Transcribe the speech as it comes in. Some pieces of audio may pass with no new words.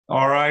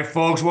All right,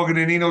 folks, welcome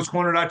to Nino's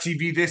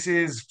Corner.tv. This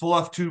is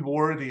fluff tube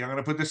worthy. I'm going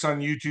to put this on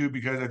YouTube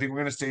because I think we're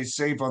going to stay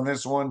safe on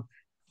this one.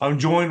 I'm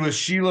joined with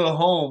Sheila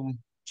Home.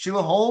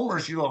 Sheila Home or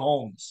Sheila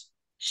Holmes?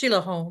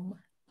 Sheila Home.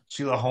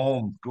 Sheila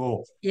Home,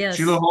 cool. Sheila Yes.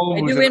 Home,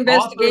 I who's do an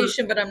author,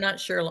 investigation, but I'm not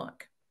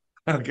Sherlock.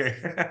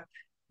 okay,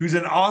 who's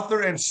an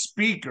author and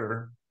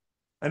speaker,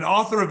 an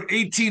author of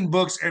 18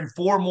 books, and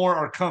 4 more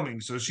are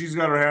coming. So she's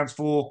got her hands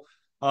full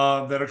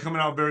that are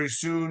coming out very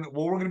soon.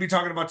 What we're going to be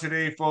talking about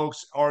today,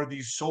 folks, are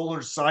these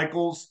solar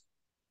cycles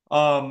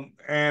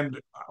and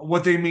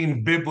what they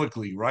mean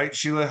biblically, right,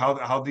 Sheila?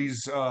 How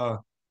these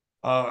how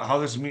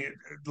this mean,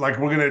 like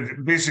we're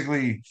gonna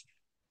basically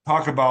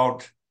talk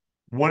about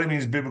what it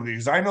means biblically.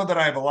 Because I know that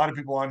I have a lot of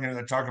people on here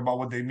that talk about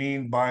what they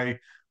mean by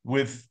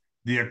with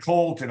the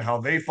occult and how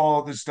they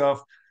follow this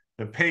stuff.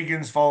 The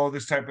pagans follow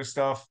this type of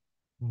stuff.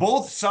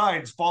 Both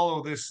sides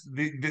follow this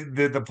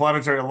the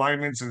planetary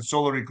alignments and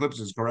solar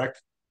eclipses, correct?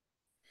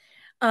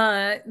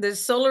 The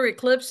solar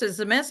eclipses,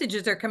 the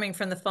messages are coming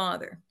from the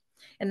Father.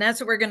 And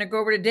that's what we're going to go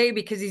over today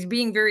because he's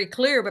being very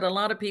clear, but a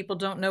lot of people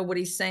don't know what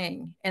he's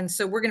saying. And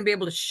so we're going to be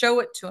able to show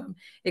it to them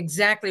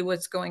exactly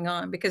what's going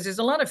on because there's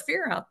a lot of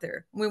fear out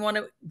there. We want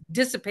to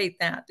dissipate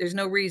that. There's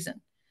no reason.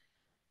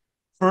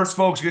 First,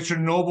 folks, get your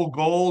noble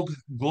gold.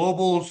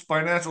 Global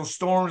financial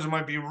storms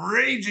might be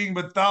raging,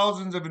 but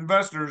thousands of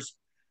investors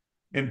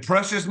in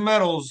precious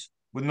metals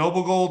with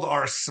noble gold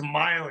are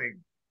smiling.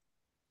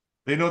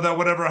 They know that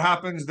whatever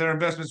happens, their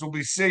investments will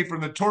be safe from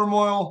the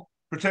turmoil,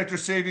 protect their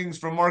savings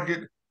from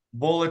market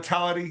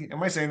volatility.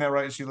 Am I saying that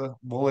right, Sheila?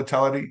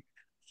 Volatility?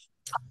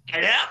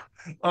 Yeah.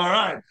 All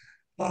right.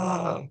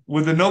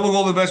 With the Noble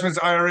Gold Investments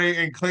IRA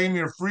and claim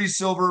your free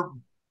silver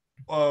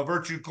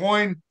virtue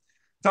coin.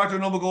 Talk to a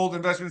Noble Gold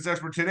Investments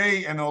expert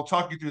today, and they'll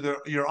talk you through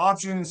your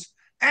options.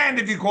 And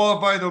if you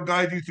qualify, they'll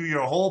guide you through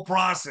your whole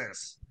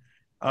process.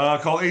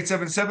 Call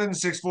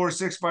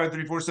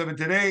 877-646-5347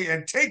 today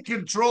and take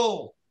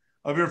control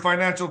of your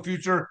financial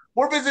future,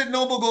 or visit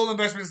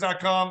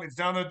noblegoldinvestments.com. It's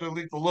down at the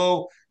link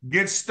below.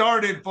 Get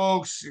started,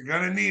 folks. You're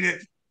going to need it.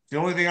 It's the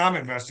only thing I'm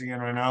investing in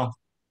right now.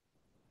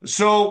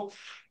 So,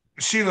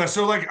 Sheila,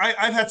 so like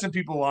I've had some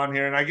people on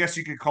here, and I guess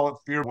you could call it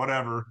fear,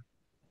 whatever,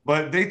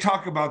 but they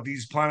talk about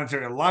these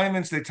planetary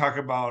alignments. They talk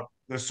about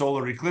the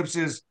solar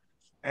eclipses,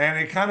 and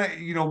it kind of,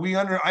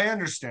 I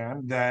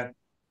understand that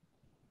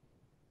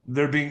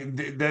they're being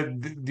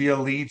that the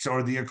elites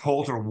or the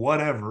occult or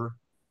whatever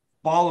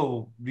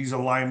follow these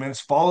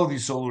alignments, follow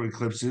these solar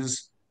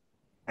eclipses,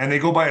 and they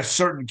go by a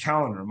certain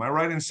calendar. Am I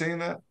right in saying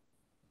that?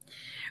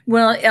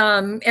 Well,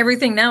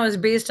 everything now is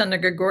based on the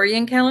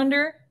Gregorian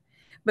calendar.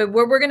 But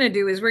what we're going to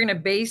do is we're going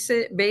to base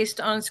it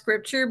based on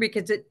scripture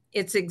because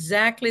it's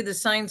exactly the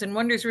signs and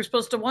wonders we're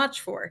supposed to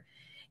watch for.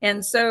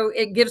 And so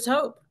it gives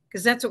hope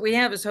because that's what we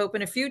have is hope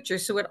in a future.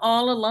 So it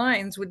all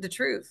aligns with the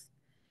truth.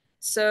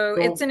 So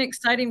it's So, an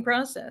exciting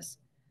process.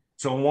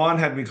 so Juan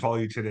had me call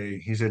you today.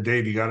 He said,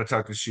 "Dave, you got to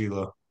talk to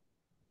Sheila.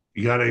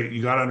 You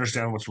gotta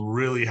understand what's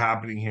really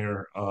happening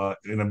here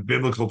in a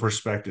biblical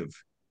perspective."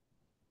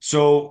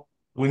 So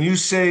when you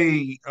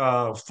say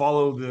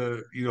follow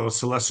the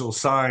celestial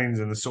signs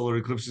and the solar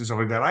eclipse and stuff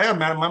like that,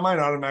 my mind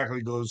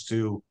automatically goes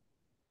to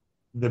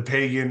the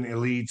pagan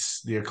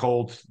elites, the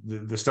occult,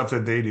 the stuff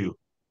that they do.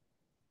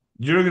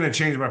 You're going to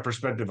change my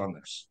perspective on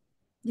this.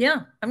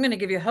 Yeah, I'm going to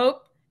give you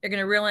hope. You're going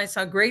to realize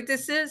how great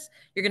this is.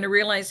 You're going to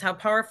realize how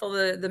powerful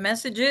the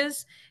message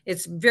is.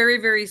 It's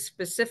very, very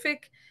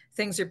specific.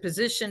 Things are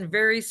positioned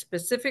very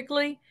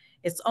specifically.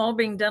 It's all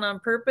being done on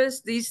purpose.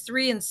 These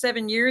 3 and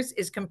 7 years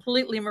is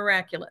completely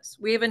miraculous.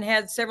 We haven't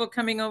had several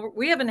coming over.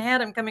 We haven't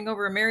had them coming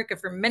over America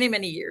for many,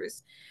 many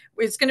years.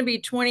 It's going to be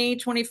 20,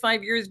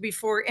 25 years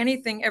before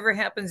anything ever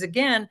happens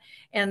again.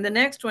 And the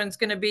next one's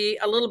going to be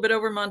a little bit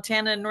over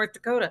Montana and North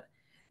Dakota.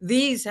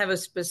 These have a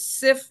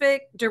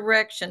specific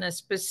direction, a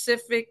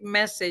specific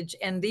message,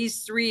 and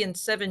these 3 and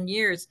 7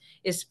 years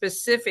is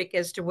specific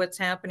as to what's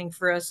happening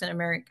for us in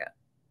America.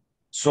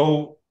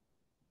 So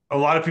a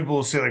lot of people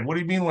will say, like, what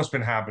do you mean what's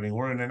been happening?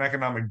 We're in an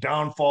economic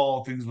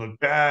downfall, things look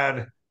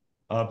bad,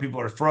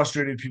 people are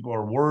frustrated, people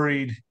are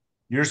worried.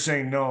 You're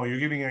saying no,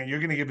 you're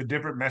going to give a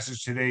different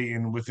message today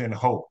in within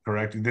hope,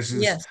 correct? This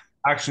is Yes.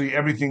 actually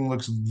everything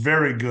looks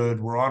very good.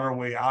 We're on our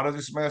way out of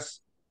this mess.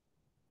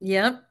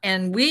 Yep.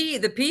 And we,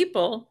 the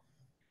people,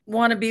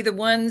 want to be the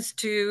ones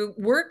to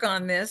work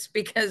on this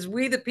because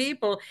we, the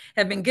people,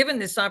 have been given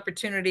this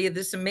opportunity of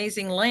this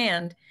amazing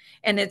land.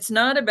 And it's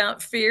not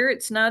about fear.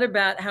 It's not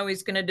about how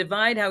he's going to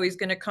divide, how he's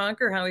going to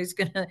conquer, how he's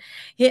going to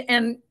hit.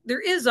 And there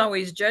is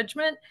always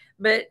judgment.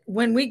 But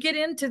when we get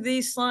into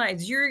these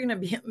slides, you're going to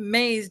be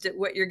amazed at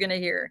what you're going to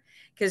hear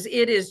because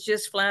it is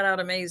just flat out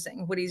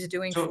amazing what he's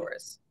doing So for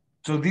us.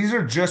 so these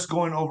are just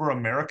going over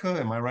America.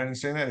 Am I right in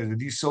saying that? Are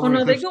these Oh, solar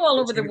no, they eclipses? go all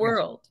over the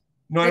world.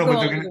 No, I They know, go but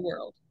all they're over gonna. the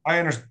world. I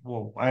understand.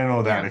 Well, I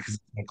know that Yeah. because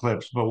it's an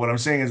eclipse. But what I'm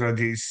saying is, are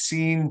they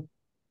seen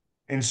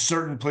in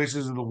certain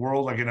places of the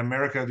world, like in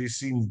America, are they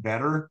seen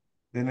better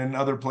than in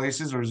other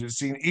places, or is it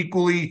seen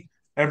equally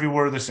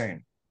everywhere the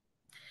same?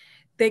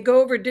 They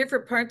go over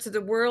different parts of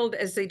the world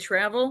as they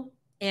travel,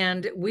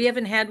 and we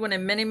haven't had one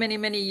in many, many,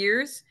 many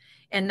years.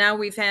 And now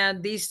we've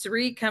had these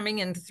three coming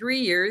in 3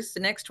 years. The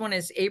next one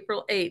is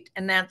April 8th,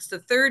 and that's the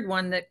third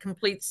one that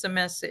completes the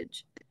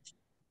message.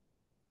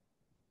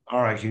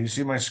 All right, can you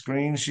see my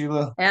screen,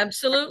 Sheila?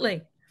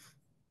 Absolutely.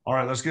 All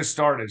right, let's get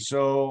started.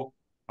 So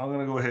I'm going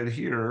to go ahead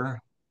here.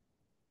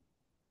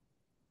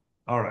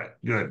 All right,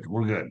 good.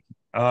 We're good.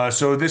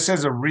 So this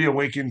says a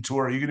Reawaken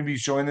tour. Are you going to be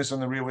showing this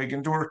on the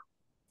Reawaken tour?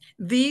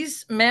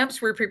 These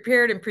maps were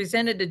prepared and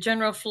presented to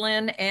General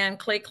Flynn and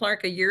Clay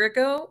Clark a year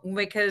ago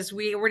because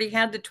we already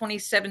had the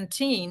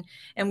 2017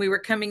 and we were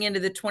coming into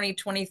the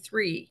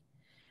 2023.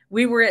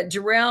 We were at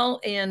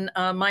𝗬𝗯𝗃 in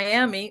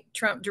Miami,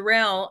 Trump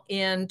𝗬𝗯𝗃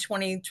in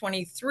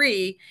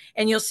 2023,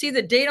 and you'll see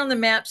the date on the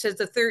map says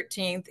the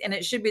 13th, and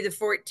it should be the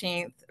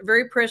 14th. A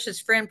very precious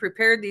friend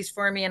prepared these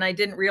for me, and I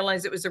didn't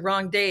realize it was the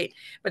wrong date.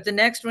 But the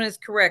next one is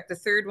correct. The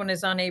third one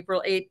is on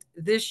April 8th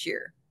this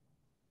year.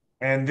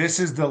 And this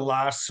is the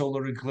last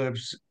solar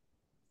eclipse.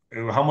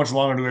 How much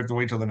longer do we have to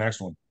wait till the next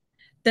one?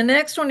 The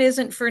next one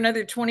isn't for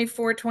another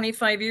 24,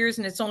 25 years,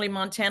 and it's only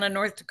Montana,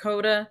 North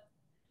Dakota.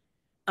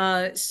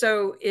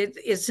 So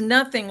it's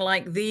nothing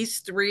like these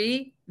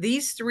three.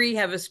 These three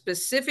have a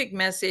specific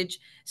message,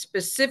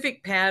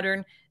 specific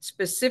pattern,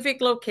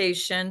 specific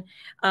location.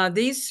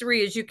 These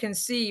three, as you can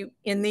see,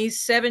 in these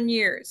 7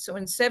 years. So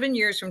in 7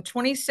 years, from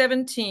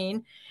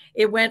 2017,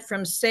 it went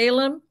from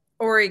Salem,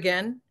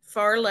 Oregon,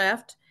 far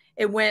left.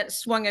 It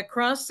swung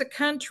across the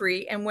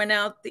country and went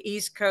out the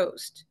East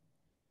Coast.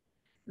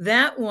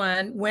 That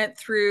one went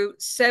through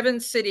 7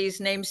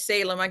 cities named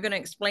Salem. I'm going to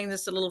explain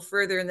this a little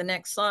further in the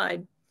next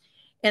slide.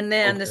 And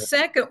then the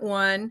second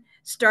one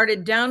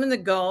started down in the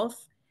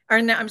Gulf,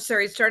 or no, I'm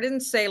sorry, started in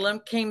Salem,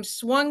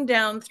 swung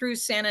down through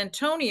San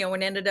Antonio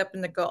and ended up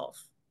in the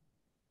Gulf.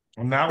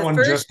 And that one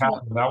just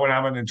happened. That one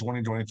happened in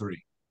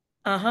 2023.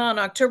 On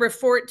October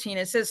 14.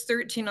 It says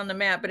 13 on the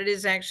map, but it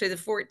is actually the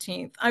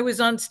 14th. I was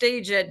on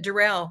stage at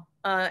𝗬𝗯𝗃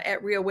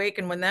at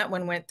Reawaken when that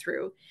one went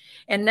through.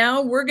 And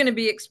now we're going to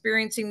be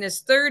experiencing this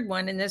third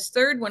one. And this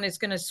third one is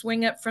going to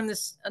swing up from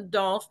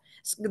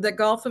the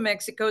Gulf of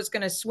Mexico. Is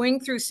going to swing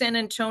through San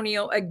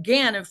Antonio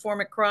again and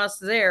form a cross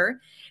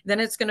there.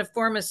 Then it's going to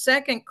form a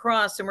second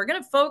cross. And we're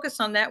going to focus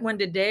on that one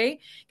today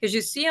because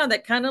you see how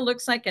that kind of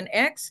looks like an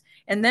X.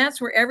 And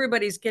that's where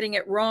everybody's getting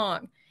it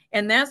wrong.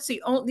 And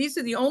these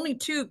are the only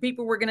two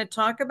people we're going to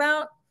talk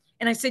about.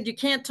 And I said, you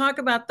can't talk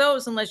about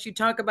those unless you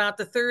talk about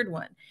the third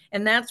one.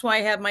 And that's why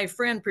I have my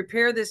friend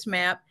prepare this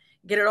map,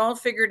 get it all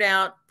figured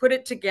out, put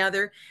it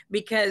together,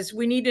 because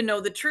we need to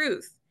know the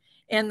truth.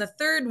 And the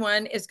third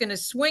one is going to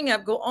swing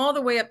up, go all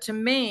the way up to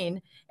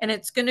Maine, and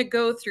it's going to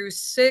go through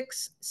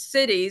 6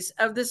 cities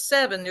of the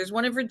 7. There's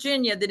one in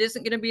Virginia that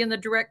isn't going to be in the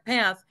direct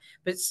path,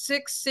 but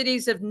 6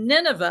 cities of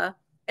Nineveh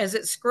as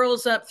it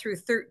scrolls up through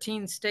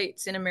 13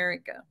 states in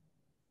America.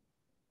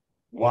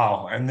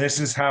 Wow. And this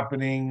is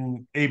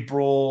happening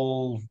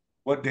April,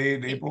 what day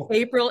in April?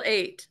 April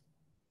 8th.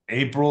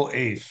 April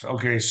 8th.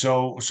 Okay,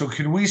 so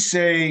can we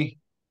say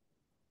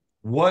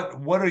what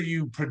are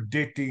you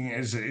predicting?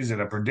 Is it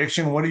a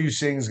prediction? What are you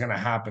saying is going to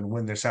happen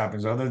when this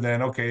happens? Other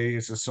than, okay,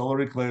 it's a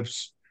solar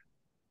eclipse.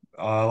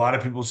 A lot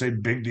of people say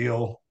big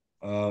deal.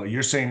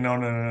 You're saying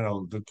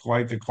no.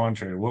 Quite the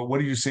contrary. What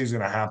do you say is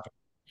going to happen?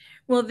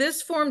 Well,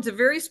 this forms a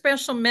very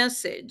special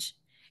message.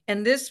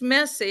 And this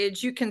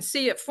message, you can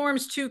see it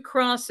forms 2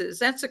 crosses.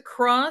 That's a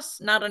cross,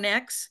 not an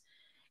X.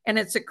 And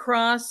it's a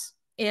cross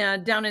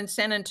down in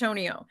San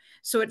Antonio.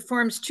 So it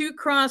forms 2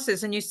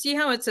 crosses. And you see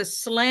how it's a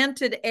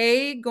slanted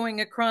A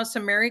going across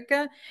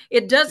America?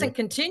 It doesn't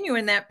continue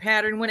in that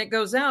pattern when it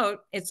goes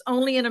out. It's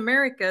only in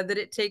America that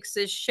it takes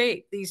this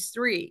shape, these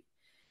 3.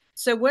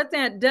 So what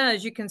that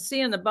does, you can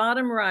see on the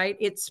bottom right,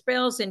 it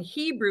spells in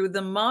Hebrew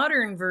the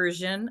modern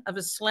version of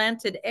a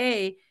slanted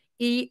A,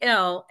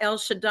 El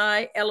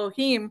Shaddai,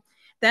 Elohim.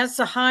 That's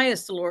the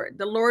highest Lord,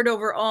 the Lord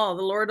over all,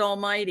 the Lord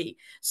Almighty.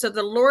 So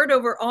the Lord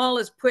over all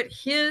has put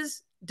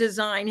his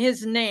design,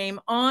 his name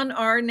on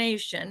our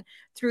nation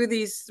through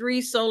these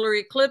 3 solar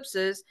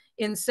eclipses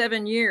in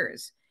 7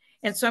 years.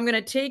 And so I'm going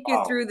to take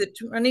you through the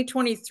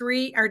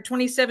 2023 or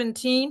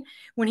 2017.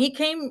 When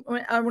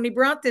he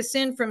brought this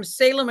in from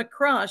Salem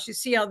across, you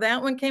see how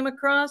that one came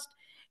across?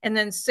 And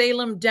then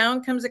Salem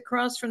down comes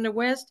across from the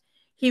west.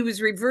 He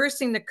was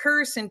reversing the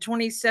curse in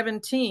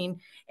 2017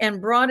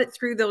 and brought it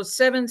through those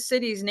 7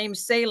 cities named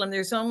Salem.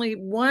 There's only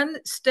one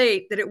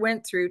state that it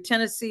went through,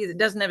 Tennessee, that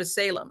doesn't have a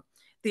Salem.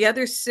 The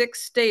other 7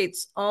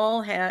 states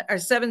all had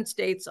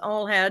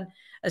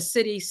a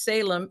city,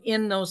 Salem,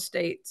 in those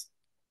states.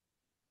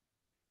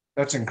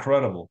 That's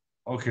incredible.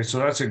 Okay, so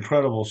that's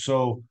incredible.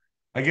 So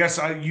I guess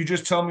you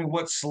just tell me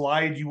what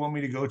slide you want me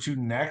to go to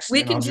next.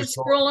 We can just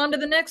scroll on to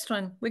the next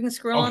one. We can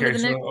scroll on to the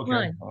next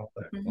slide. Oh,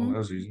 that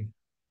was easy.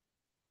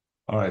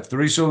 All right,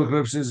 3 solar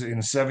eclipses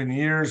in 7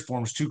 years,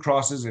 forms 2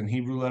 crosses in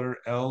Hebrew letter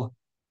El,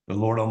 the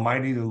Lord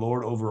Almighty, the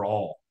Lord over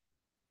all.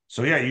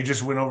 So yeah, you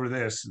just went over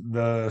this.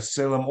 The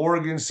Salem,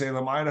 Oregon,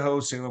 Salem, Idaho,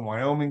 Salem,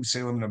 Wyoming,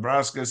 Salem,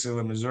 Nebraska,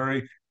 Salem,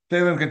 Missouri,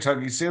 Salem,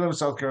 Kentucky, Salem,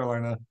 South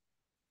Carolina.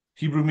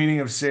 Hebrew meaning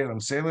of Salem.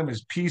 Salem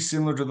is peace,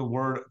 similar to the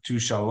word to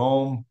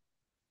shalom.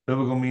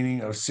 Biblical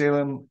meaning of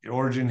Salem,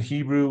 origin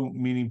Hebrew,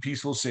 meaning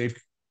peaceful, safe,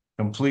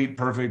 complete,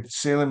 perfect.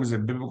 Salem is a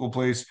biblical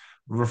place,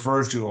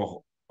 refers to a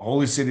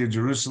holy city of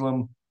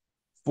Jerusalem,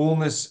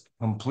 fullness,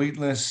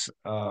 completeness,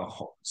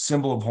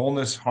 symbol of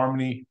wholeness,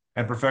 harmony,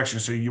 and perfection.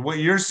 So what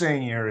you're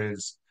saying here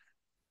is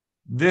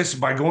this,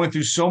 by going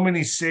through so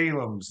many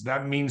Salems,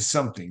 that means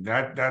something.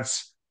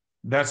 That's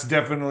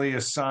definitely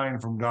a sign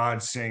from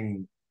God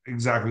saying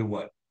exactly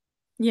what.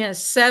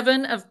 Yes,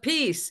 7 of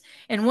peace.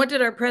 And what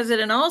did our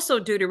president also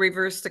do to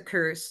reverse the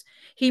curse?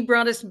 He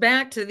brought us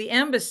back to the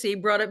embassy,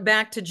 brought it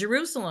back to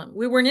Jerusalem.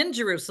 We weren't in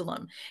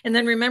Jerusalem. And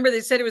then remember,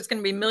 they said it was going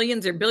to be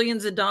millions or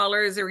billions of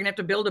dollars. They were going to have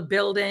to build a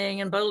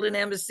building and build an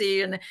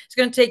embassy, and it's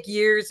going to take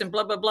years and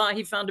blah, blah, blah.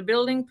 He found a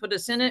building, put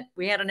us in it.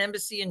 We had an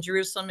embassy in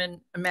Jerusalem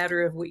in a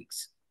matter of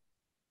weeks.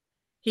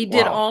 He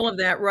did Wow. all of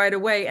that right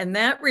away. And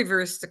that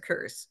reversed the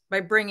curse by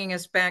bringing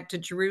us back to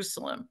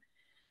Jerusalem.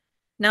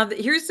 Now,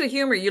 here's the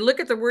humor. You look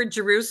at the word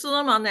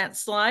Jerusalem on that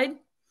slide.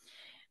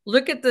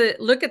 Look at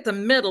the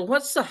middle.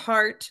 What's the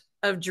heart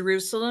of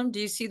Jerusalem? Do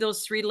you see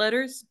those 3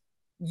 letters?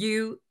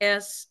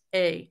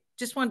 USA.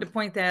 Just wanted to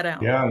point that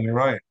out. Yeah, you're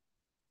right.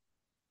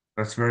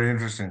 That's very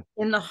interesting.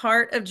 In the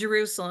heart of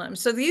Jerusalem.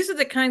 So these are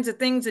the kinds of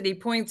things that he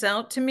points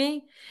out to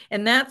me.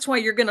 And that's why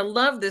you're going to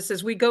love this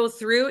as we go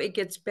through. It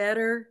gets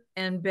better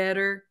and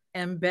better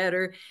and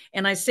better.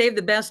 And I saved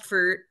the best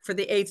for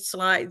the 8th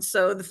slide.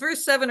 So the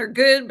first 7 are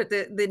good, but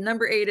the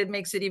number 8, it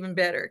makes it even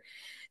better.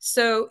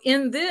 So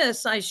in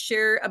this, I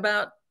share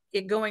about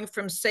it going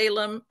from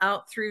Salem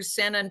out through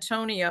San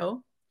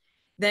Antonio,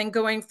 then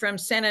going from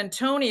San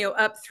Antonio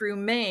up through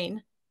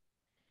Maine.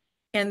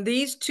 And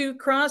these 2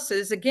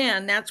 crosses,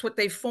 again, that's what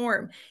they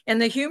form.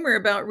 And the humor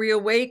about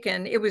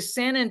Reawaken, it was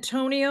San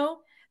Antonio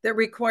that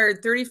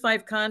required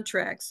 35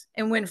 contracts.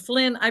 And when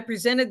Flynn, I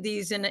presented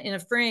these in a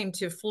frame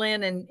to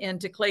Flynn and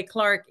to Clay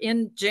Clark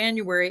in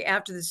January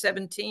after the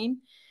 17.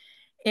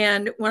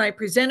 And when I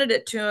presented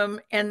it to them,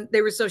 and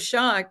they were so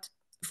shocked,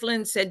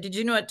 Flynn said, "Did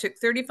you know it took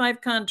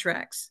 35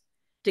 contracts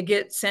to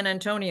get San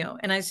Antonio?"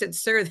 And I said,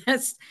 "Sir,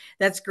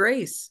 that's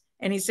grace."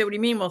 And he said, "What do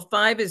you mean?" "Well,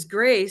 5 is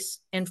grace,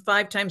 and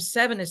 5 times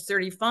 7 is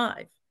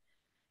 35.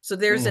 So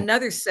there's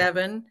another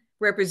 7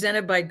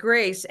 represented by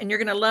grace, and you're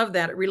going to love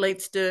that. It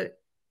relates to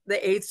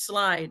the 8th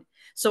slide.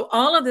 So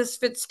all of this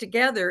fits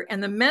together,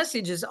 and the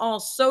message is all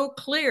so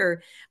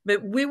clear,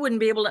 but we wouldn't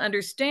be able to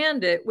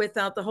understand it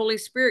without the Holy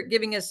Spirit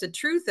giving us the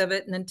truth of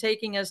it and then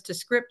taking us to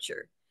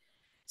Scripture.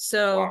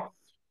 So, Wow.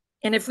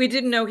 and if we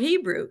didn't know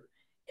Hebrew,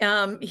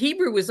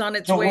 Hebrew was on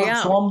its way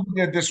out. So I'm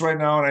looking at this right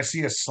now and I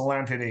see a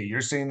slanted A.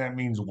 You're saying that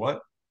means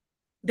what?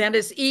 That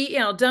is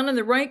EL. Down in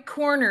the right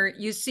corner,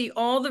 you see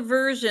all the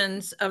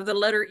versions of the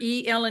letter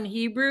EL in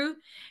Hebrew,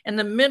 and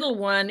the middle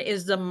one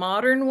is the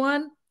modern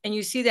one. And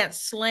you see that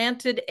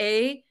slanted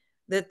A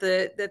that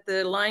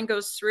the line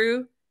goes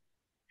through.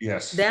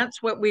 Yes.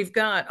 That's what we've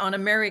got on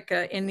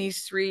America in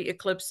these 3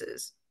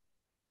 eclipses.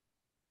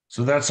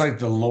 So that's like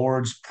the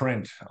Lord's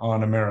print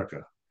on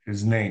America,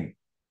 his name.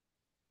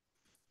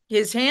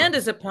 His hand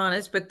is upon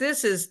us, but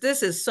this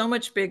is so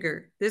much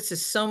bigger. This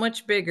is so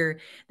much bigger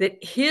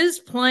that his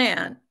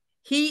plan,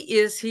 he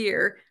is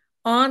here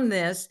on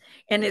this,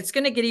 and it's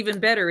going to get even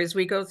better as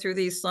we go through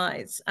these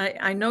slides.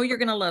 I know you're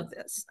going to love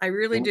this. I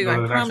really do.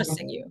 I'm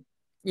promising you.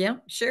 Yeah,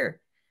 sure.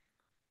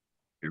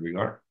 Here we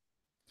are.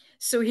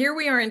 So here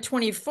we are in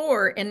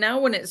 24, and now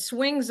when it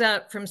swings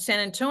out from San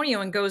Antonio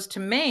and goes to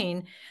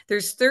Maine,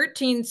 there's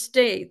 13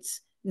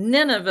 states,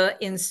 Nineveh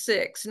in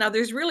 6. Now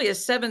there's really a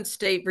 7th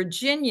state.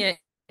 Virginia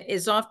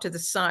is off to the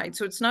side,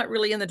 so it's not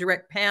really in the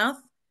direct path.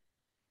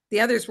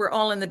 The others were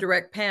all in the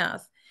direct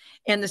path.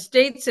 And the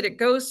states that it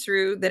goes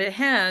through that it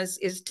has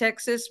is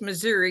Texas,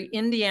 Missouri,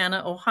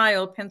 Indiana,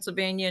 Ohio,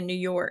 Pennsylvania, and New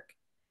York.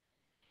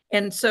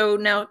 And so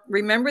now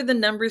remember the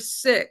number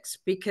 6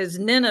 because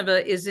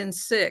Nineveh is in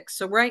 6.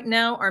 So right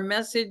now our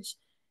message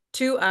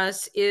to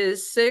us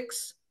is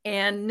 6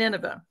 and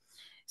Nineveh.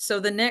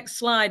 So the next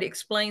slide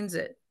explains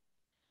it.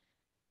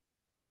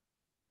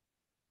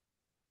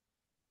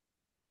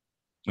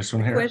 This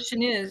one the here.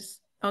 question is,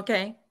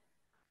 okay.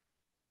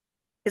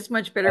 It's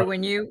much better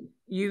when you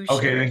share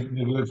Okay, it.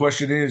 the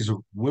question is,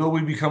 will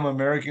we become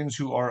Americans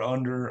who are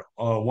under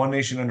one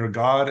nation under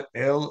God,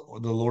 El,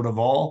 the Lord of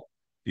all?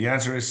 The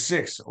answer is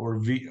 6, or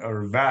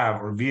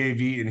Vav, or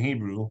VAV in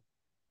Hebrew.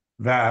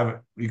 Vav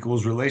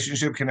equals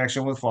relationship,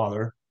 connection with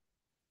Father.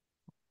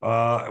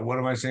 What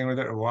am I saying right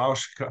there? Wow.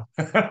 You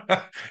want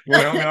to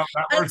help me out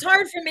that word? It's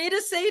hard for me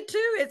to say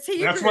too. It's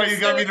Hebrew. That's why you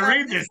got me to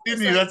read this,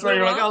 didn't you? That's why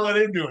you're like, I'll let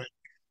him do it.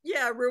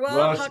 Yeah,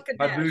 Ruach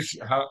HaKodesh.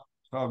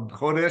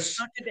 Kodesh,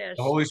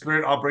 the Holy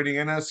Spirit operating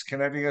in us,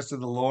 connecting us to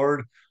the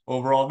Lord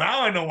overall.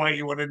 Now I know why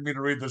you wanted me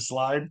to read the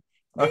slide.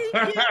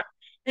 Yeah.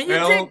 And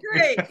you did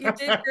great. You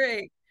did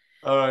great.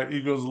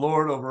 Equals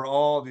Lord over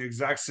all, the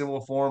exact symbol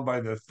formed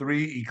by the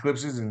 3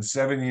 eclipses in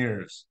 7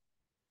 years.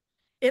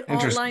 It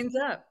all lines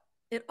up.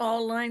 It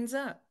all lines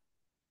up.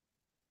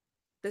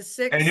 The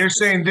 6. And you're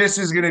saying this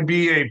is going to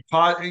be a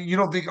pot. You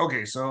don't think,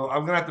 okay, so I'm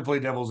going to have to play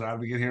devil's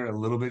advocate here a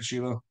little bit,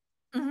 Sheila.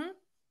 Mm-hmm.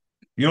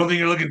 You don't think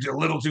you're looking a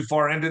little too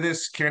far into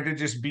this? Can't it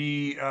just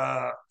be,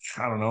 I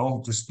don't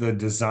know, just the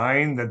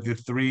design that the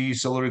three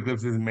solar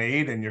eclipses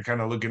made, and you're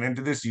kind of looking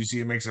into this? You see,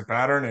 it makes a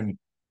pattern, and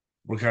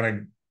we're kind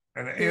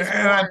of, There's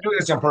and I'm more. doing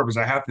this on purpose.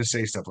 I have to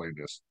say stuff like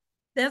this.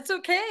 That's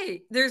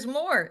okay. There's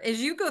more.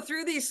 As you go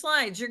through these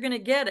slides, you're going to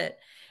get it.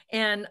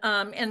 And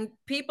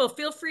people,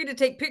 feel free to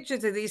take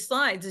pictures of these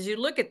slides as you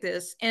look at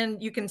this,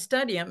 and you can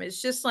study them.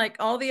 It's just like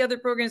all the other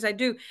programs I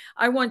do.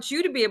 I want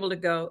you to be able to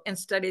go and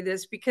study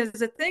this, because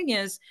the thing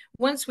is,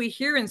 once we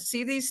hear and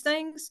see these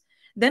things,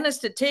 then it's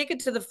to take it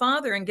to the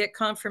Father and get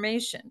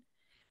confirmation.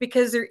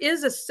 Because there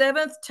is a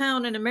seventh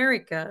town in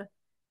America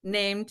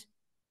named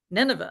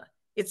Nineveh.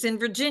 It's in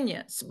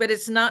Virginia, but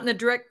it's not in the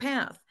direct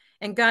path.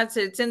 And God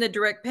said it's in the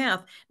direct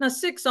path. Now,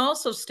 6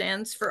 also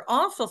stands for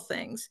awful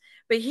things,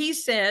 but he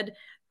said,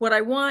 what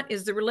I want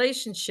is the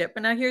relationship.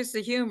 And now here's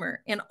the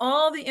humor. In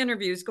all the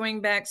interviews going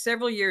back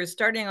several years,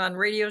 starting on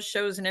radio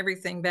shows and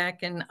everything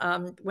back in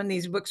when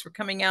these books were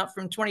coming out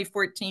from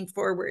 2014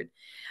 forward,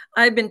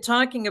 I've been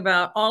talking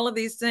about all of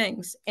these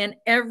things. And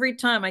every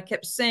time I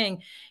kept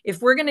saying,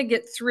 if we're going to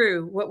get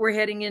through what we're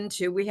heading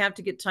into, we have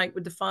to get tight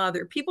with the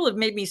Father. People have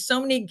made me so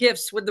many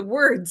gifts with the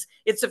words,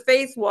 it's a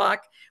faith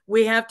walk.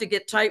 We have to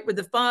get tight with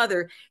the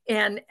Father.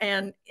 And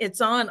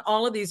it's on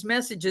all of these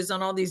messages,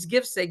 on all these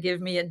gifts they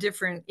give me at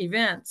different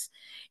events.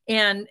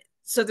 And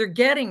so they're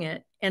getting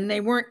it, and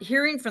they weren't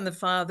hearing from the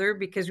Father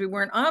because we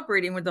weren't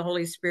operating with the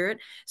Holy Spirit.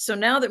 So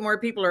now that more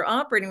people are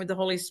operating with the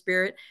Holy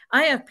Spirit,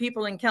 I have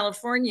people in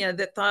California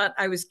that thought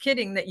I was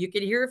kidding that you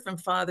could hear from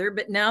Father,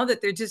 but now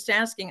that they're just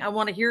asking, I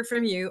want to hear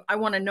from you. I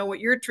want to know what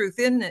your truth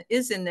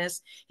is in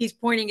this. He's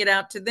pointing it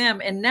out to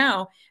them. And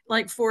now,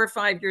 like 4 or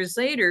 5 years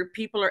later,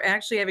 people are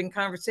actually having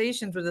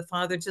conversations with the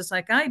Father just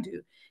like I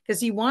do,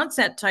 because he wants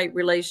that tight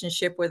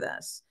relationship with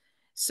us.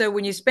 So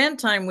when you spend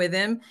time with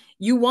him,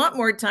 you want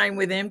more time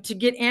with him to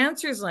get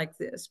answers like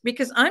this,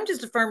 because I'm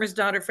just a farmer's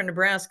daughter from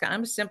Nebraska.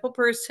 I'm a simple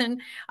person.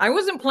 I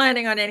wasn't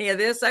planning on any of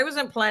this. I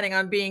wasn't planning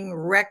on being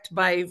wrecked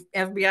by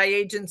FBI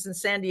agents in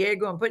San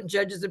Diego and putting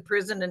judges in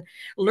prison and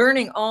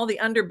learning all the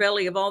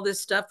underbelly of all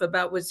this stuff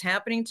about what's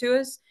happening to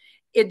us.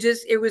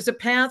 It was a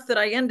path that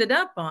I ended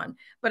up on,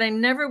 but I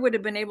never would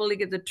have been able to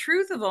get the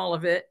truth of all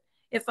of it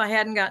if I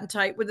hadn't gotten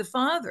tight with the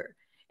Father.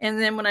 And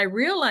then when I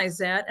realized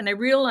that, and I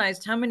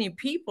realized how many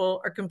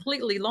people are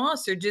completely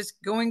lost, they're just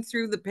going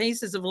through the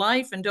paces of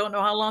life and don't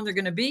know how long they're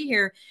going to be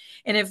here.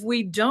 And if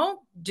we don't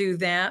do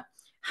that,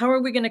 how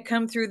are we going to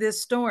come through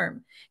this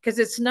storm? Because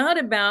it's not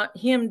about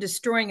him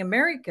destroying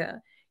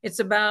America. It's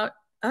about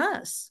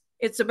us.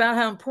 It's about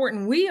how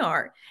important we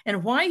are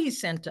and why he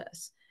sent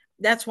us.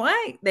 That's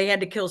why they had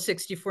to kill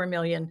 64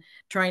 million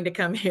trying to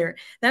come here.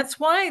 That's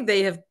why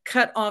they have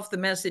cut off the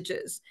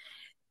messages.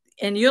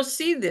 And you'll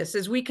see this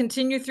as we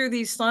continue through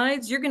these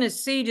slides. You're going to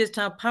see just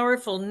how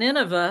powerful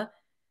Nineveh,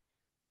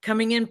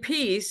 coming in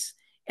peace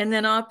and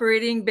then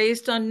operating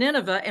based on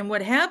Nineveh and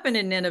what happened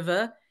in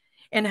Nineveh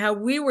and how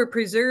we were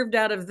preserved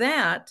out of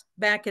that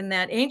back in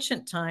that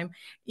ancient time.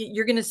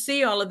 You're going to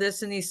see all of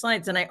this in these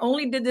slides. And I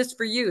only did this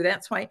for you.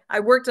 That's why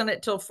I worked on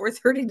it till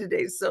 4:30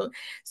 today. So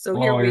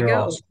here Oh, we you're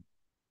go. awesome.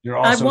 You're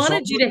I awesome. So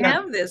wanted you to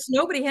have this.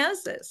 Nobody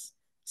has this.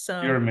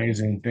 you're So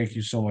amazing. Thank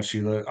you so much,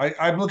 Sheila.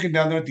 I'm looking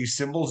down there at these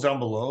symbols down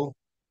below.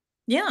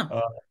 yeah.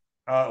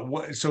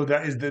 Uh, so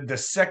that is the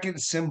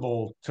second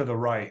symbol to the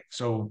right.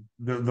 So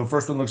the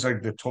first one looks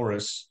like the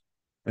Taurus,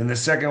 and the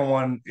second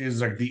one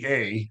is like the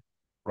A,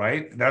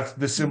 right? That's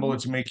the symbol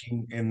it's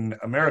making in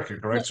America,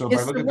 correct? So if I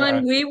It's look the at one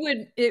that, we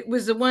would, it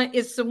was the one,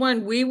 it's the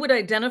one we would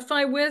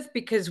identify with,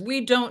 because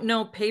we don't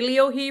know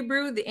Paleo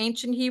Hebrew, the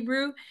ancient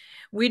Hebrew.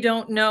 We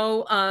don't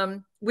know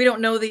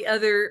the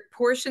other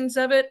portions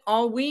of it.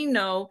 All we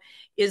know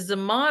is the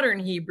modern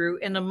Hebrew,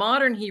 and the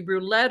modern Hebrew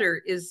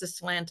letter is the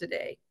slanted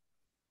A.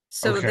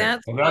 So okay,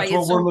 that's well, why that's what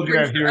it's so we're looking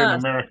important at for here in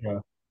us.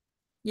 America.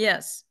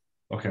 Yes.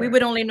 We Okay.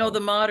 would only know the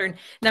modern.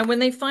 Now, when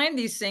they find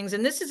these things,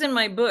 and this is in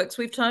my books,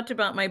 we've talked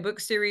about my book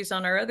series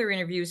on our other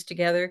interviews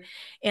together.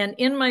 And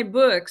in my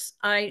books,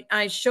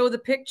 I show the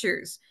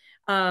pictures.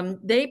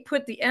 They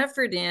put the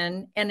effort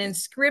in and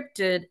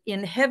inscripted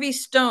in heavy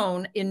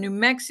stone in New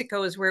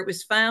Mexico is where it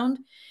was found.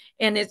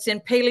 And it's in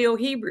Paleo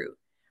Hebrew.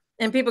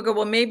 And people go,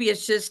 well, maybe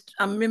it's just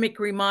a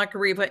mimicry,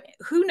 mockery, but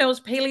who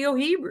knows Paleo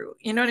Hebrew?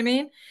 You know what I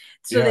mean?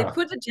 So they Yeah.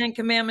 put the 10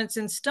 Commandments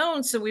in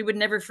stone so we would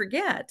never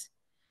forget.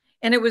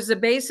 And it was the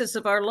basis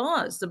of our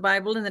laws, the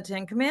Bible and the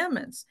 10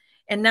 Commandments.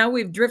 And now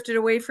we've drifted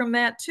away from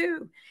that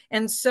too.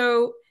 And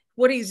so,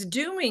 what he's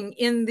doing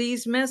in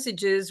these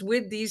messages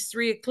with these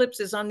 3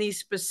 eclipses on these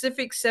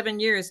specific 7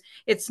 years,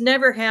 it's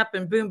never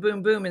happened boom,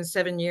 boom, boom in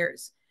 7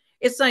 years.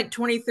 It's like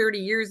 20, 30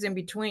 years in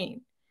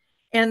between.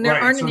 And there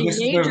Right. aren't So any this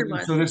is major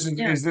the so ones. this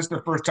Yeah. is this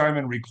the first time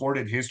in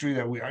recorded history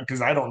that we,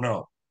 because I don't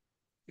know.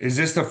 Is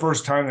this the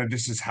first time that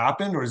this has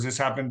happened, or has this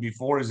happened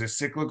before? Is this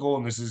cyclical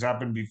and this has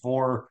happened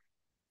before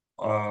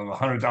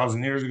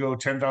 100,000 years ago,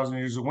 10,000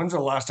 years ago? When's the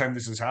last time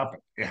this has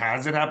happened? It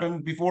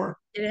happened before?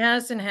 It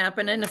hasn't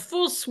happened. And a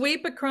full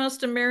sweep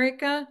across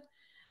America,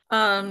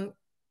 um,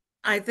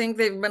 I think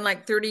they've been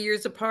like 30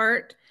 years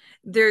apart.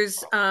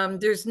 There's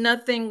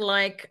nothing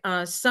like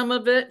some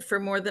of it for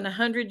more than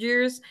 100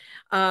 years.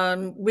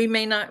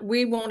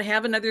 We won't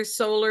have another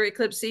solar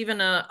eclipse, even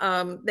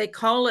they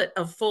call it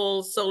a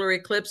full solar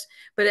eclipse,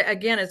 but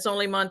again, it's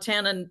only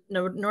Montana,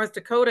 North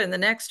Dakota in the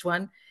next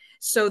one.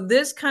 So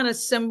this kind of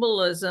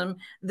symbolism,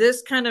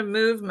 this kind of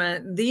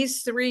movement,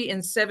 these 3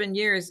 in 7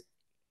 years,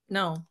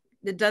 no,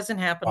 it doesn't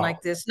happen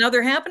like this. Now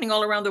they're happening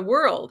all around the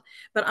world,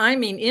 but I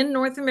mean, in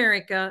North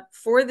America,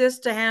 for this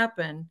to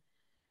happen,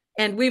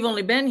 and we've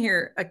only been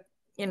here,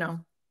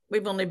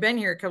 we've only been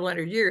here a couple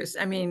hundred years.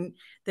 I mean,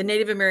 the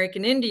Native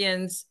American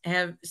Indians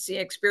have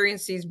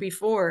experienced these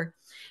before.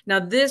 Now,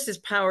 this is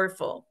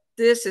powerful.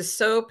 This is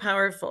so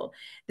powerful.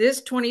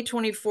 This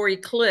 2024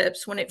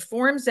 eclipse, when it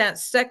forms that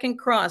second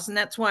cross, and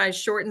that's why I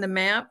shortened the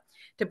map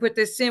to put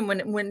this in,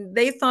 when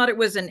they thought it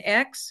was an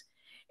X,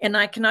 and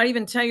I cannot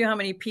even tell you how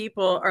many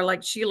people are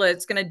like, Sheila,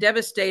 it's going to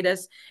devastate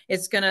us.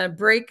 It's going to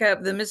break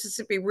up the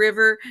Mississippi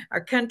River.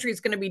 Our country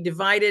is going to be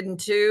divided in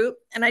 2.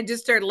 And I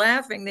just started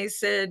laughing. They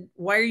said,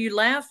 why are you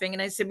laughing?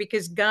 And I said,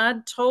 because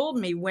God told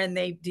me when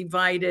they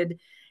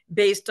divided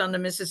based on the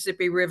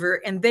Mississippi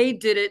River, and they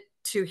did it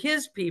to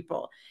his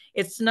people.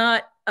 It's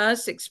not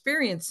us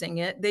experiencing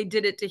it. They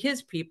did it to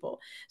his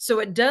people. So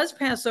it does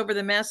pass over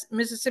the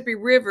Mississippi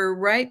River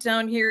right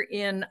down here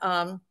in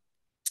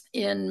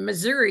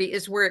Missouri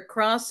is where it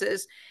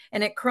crosses,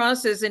 and it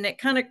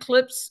kind of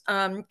clips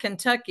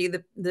Kentucky,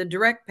 the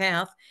direct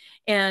path,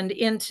 and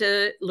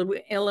into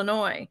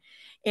Illinois.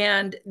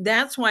 And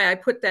that's why I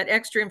put that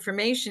extra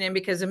information in,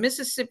 because the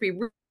Mississippi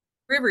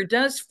River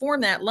does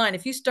form that line.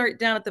 If you start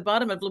down at the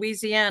bottom of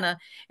Louisiana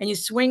and you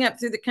swing up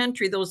through the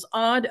country, those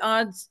odd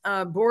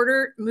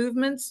border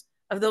movements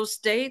of those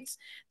states,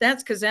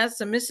 that's because that's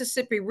the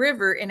Mississippi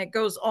River, and it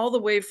goes all the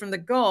way from the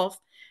Gulf,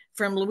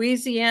 from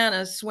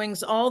Louisiana,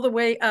 swings all the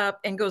way up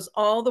and goes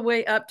all the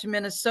way up to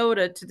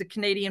Minnesota to the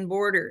Canadian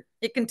border.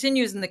 It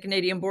continues in the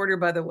Canadian border,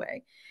 by the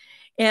way.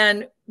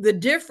 And the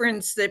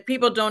difference that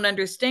people don't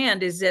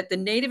understand is that the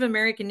Native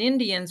American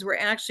Indians were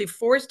actually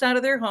forced out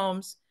of their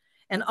homes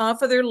and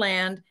off of their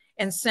land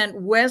and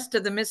sent west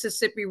of the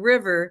Mississippi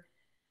River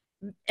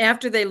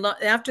after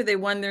they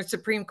won their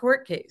Supreme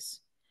Court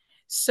case.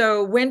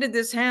 So when did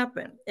this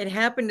happen? It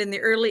happened in the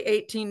early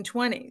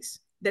 1820s.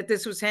 That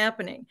this was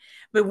happening.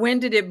 But when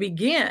did it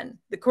begin?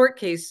 The court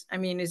case,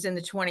 is in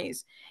the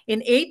 20s. In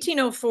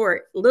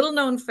 1804, little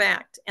known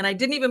fact, and I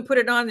didn't even put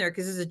it on there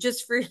because this is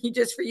just for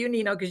you,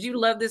 Nino, because you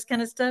love this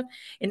kind of stuff.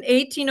 In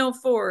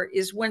 1804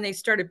 is when they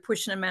started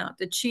pushing them out.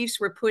 The chiefs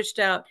were pushed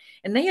out,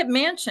 and they had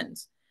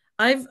mansions.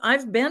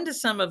 I've been to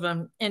some of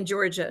them in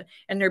Georgia,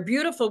 and they're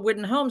beautiful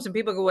wooden homes, and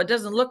people go, well, it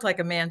doesn't look like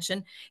a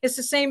mansion. It's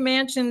the same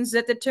mansions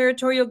that the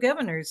territorial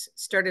governors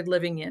started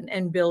living in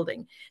and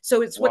building.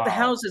 So it's what the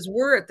houses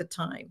were at the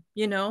time,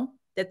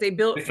 that they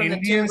built from the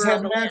Indians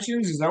had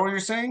mansions. Is that what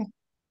you're saying?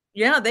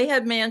 Yeah, they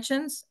had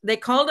mansions. They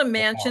called them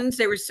mansions.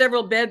 They were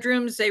several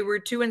bedrooms. They were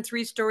 2 and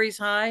 3 stories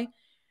high.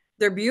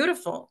 They're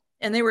beautiful,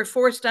 and they were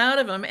forced out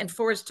of them and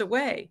forced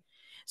away.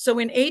 So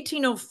in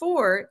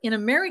 1804, in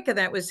America,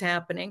 that was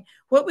happening.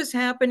 What was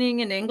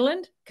happening in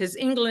England? Because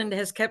England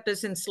has kept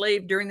us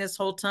enslaved during this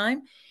whole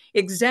time.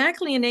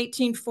 Exactly in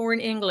 1804 in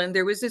England,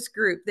 there was this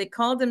group. They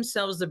called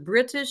themselves the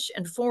British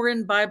and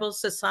Foreign Bible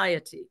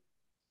Society.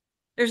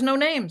 There's no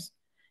names.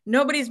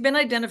 Nobody's been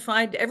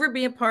identified to ever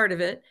be a part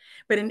of it.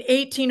 But in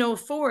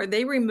 1804,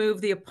 they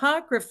removed the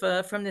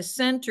Apocrypha from the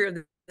center of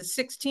the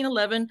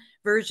 1611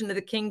 version of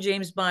the King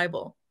James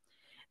Bible.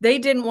 They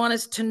didn't want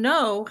us to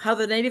know how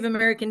the Native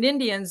American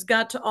Indians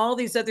got to all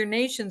these other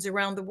nations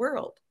around the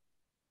world.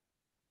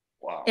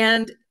 Wow.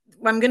 And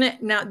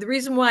now the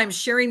reason why I'm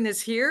sharing this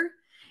here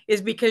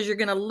is because you're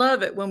going to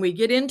love it. When we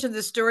get into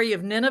the story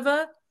of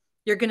Nineveh,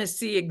 you're going to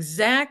see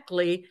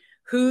exactly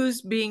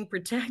who's being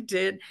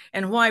protected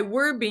and why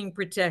we're being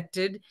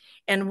protected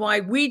and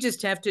why we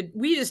just have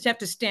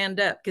to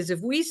stand up. Because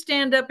if we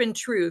stand up in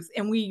truth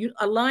and we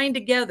align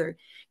together,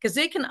 because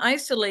they can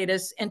isolate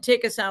us and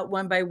take us out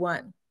one by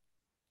one.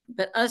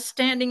 But us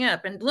standing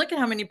up, and look at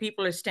how many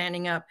people are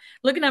standing up.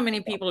 Look at how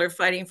many people are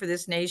fighting for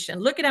this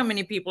nation. Look at how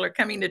many people are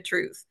coming to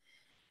truth,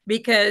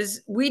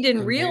 because we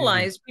didn't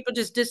realize people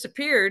just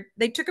disappeared.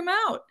 They took them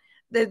out.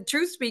 The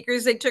truth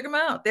speakers, they took them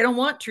out. They don't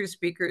want truth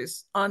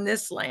speakers on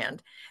this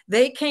land.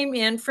 They came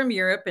in from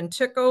Europe and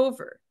took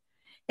over.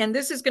 And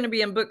this is going to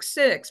be in book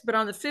 6, but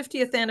on the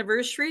 50th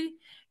anniversary,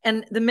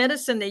 and the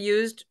medicine they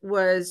used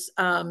was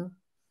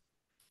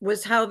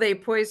how they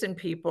poison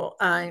people.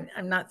 I'm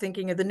not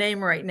thinking of the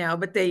name right now,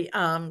 but the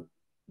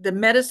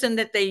medicine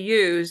that they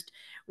used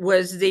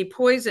was the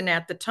poison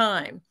at the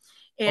time.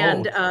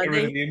 And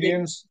the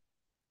Indians?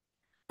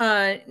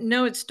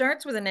 No, it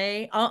starts with an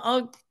A.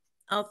 I'll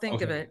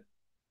think of it.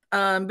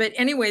 But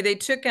anyway, they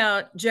took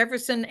out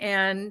Jefferson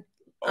and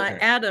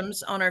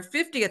Adams on our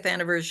 50th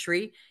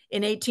anniversary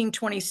in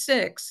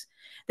 1826.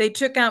 They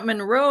took out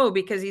Monroe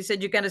because he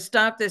said, you got to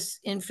stop this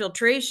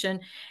infiltration.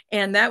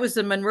 And that was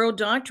the Monroe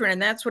Doctrine.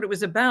 And that's what it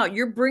was about.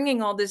 You're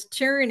bringing all this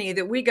tyranny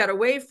that we got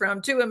away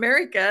from to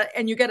America,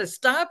 and you got to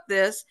stop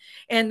this.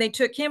 And they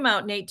took him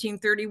out in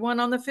 1831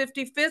 on the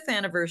 55th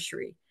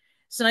anniversary.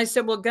 So I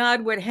said, well,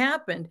 God, what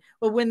happened?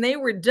 Well, when they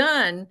were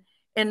done,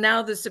 and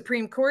now the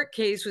Supreme Court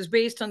case was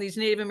based on these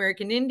Native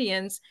American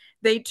Indians,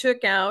 they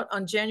took out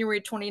on January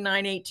 29,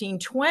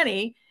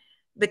 1820,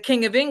 the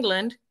King of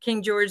England,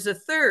 King George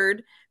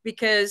III,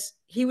 because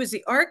he was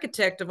the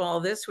architect of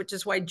all this, which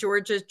is why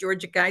Georgia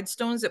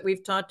Guidestones that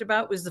we've talked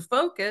about was the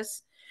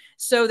focus.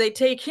 So they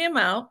take him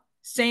out,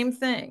 same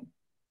thing.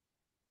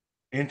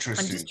 I'm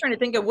Interesting. just trying to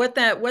think of what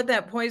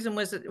that poison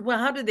was. Well,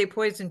 how did they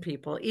poison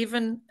people?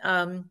 Even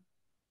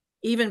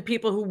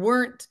people who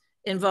weren't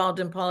involved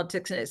in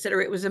politics and et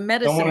cetera. It was a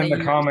medicine Someone in they the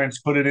used. comments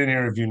put it in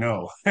here if you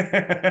know.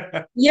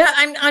 Yeah,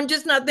 I'm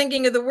just not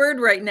thinking of the word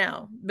right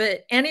now.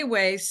 But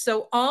anyway,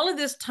 so all of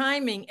this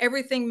timing,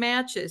 everything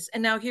matches.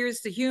 And now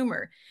here's the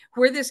humor.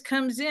 Where this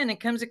comes in, it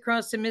comes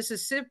across the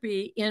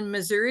Mississippi in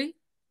Missouri.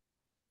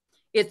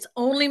 It's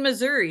only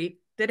Missouri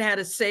that had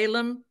a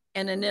Salem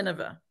and a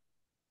Nineveh.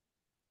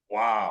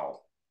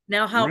 Wow.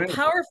 Now, how Really?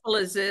 powerful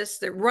is this?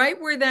 That right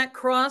where that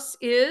cross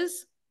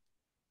is,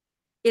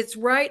 it's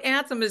right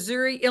at the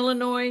Missouri,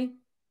 Illinois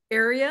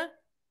area.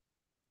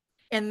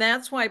 And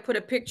that's why I put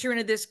a picture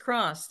into this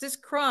cross. This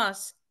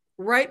cross,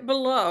 right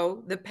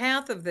below the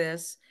path of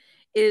this,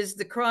 is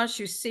the cross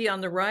you see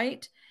on the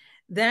right.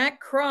 That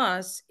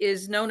cross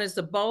is known as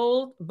the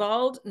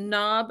bald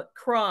knob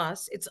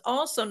cross. It's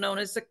also known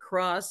as the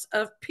cross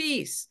of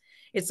peace.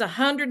 It's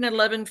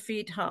 111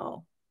 feet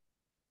tall.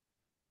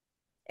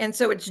 And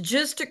so it's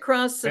just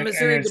across the And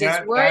Missouri, is but it's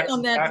that right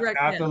on that that's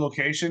direct at path. the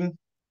location?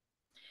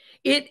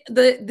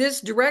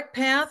 This direct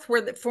path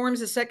where that forms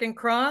the second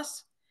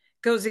cross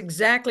goes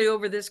exactly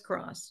over this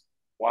cross.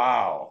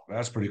 Wow,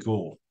 that's pretty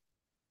cool.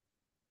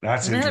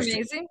 That's Isn't that interesting.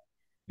 amazing?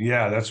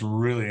 Yeah, that's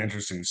really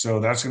interesting. So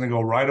that's going to go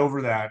right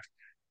over that,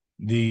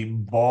 the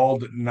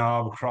bald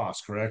knob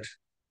cross, correct?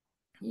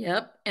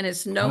 Yep. And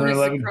it's known as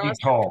the 111 feet cross of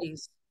tall.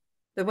 peace.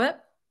 The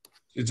what?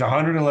 It's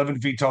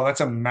 111 feet tall. That's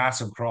a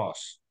massive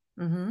cross.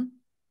 Mm-hmm.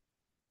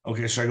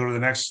 Okay, should I go to the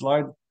next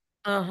slide?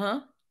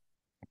 Uh-huh.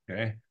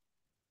 Okay.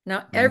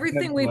 Now, The everything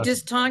Nineveh we've lesson.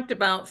 just talked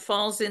about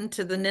falls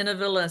into the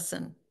Nineveh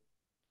lesson.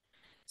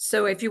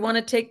 So if you want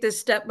to take this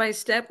step by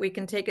step, we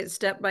can take it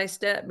step by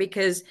step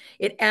because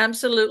it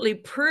absolutely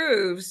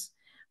proves,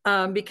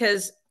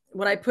 because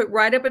what I put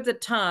right up at the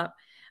top,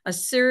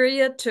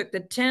 Assyria took the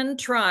 10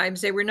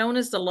 tribes. They were known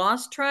as the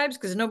lost tribes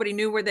because nobody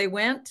knew where they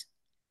went.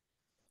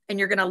 And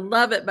you're going to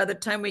love it by the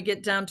time we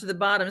get down to the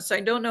bottom. So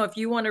I don't know if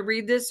you want to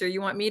read this or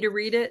you want me to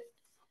read it.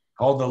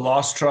 Called the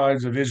lost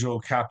tribes of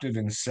Israel captive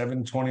in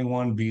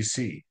 721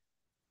 BC.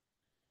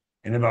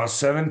 In about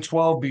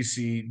 712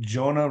 BC,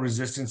 Jonah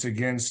resistance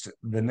against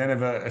the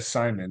Nineveh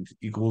assignment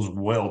equals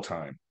whale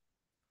time.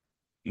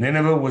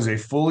 Nineveh was a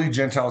fully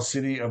Gentile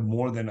city of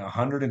more than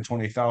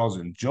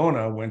 120,000.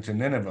 Jonah went to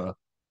Nineveh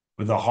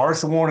with a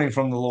harsh warning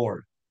from the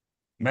Lord.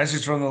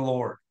 Message from the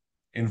Lord.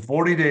 In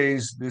 40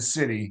 days, the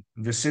city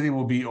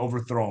will be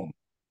overthrown.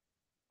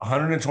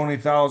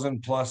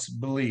 120,000 plus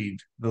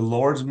believed. The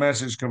Lord's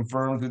message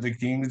confirmed through the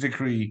king's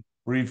decree,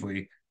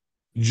 briefly.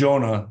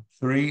 Jonah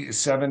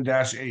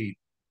 3:7-8.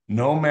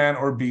 No man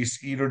or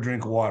beast eat or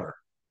drink water.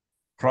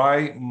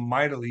 Cry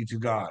mightily to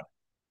God.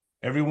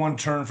 Everyone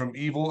turn from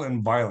evil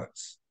and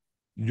violence.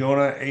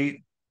 Jonah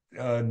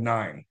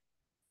 8:9.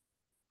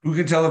 Who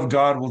can tell if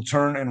God will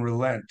turn and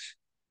relent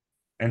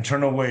and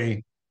turn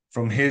away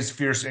from his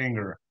fierce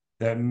anger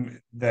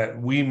that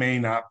we may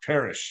not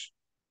perish?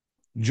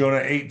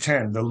 Jonah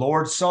 8:10. The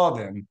Lord saw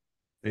them.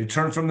 They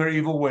turned from their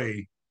evil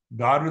way.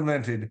 God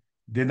relented,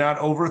 did not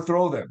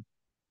overthrow them.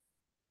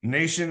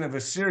 Nation of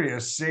Assyria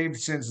saved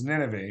since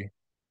Nineveh,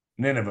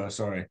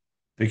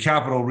 the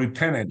capital,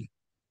 repented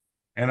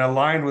and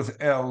aligned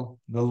with El,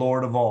 the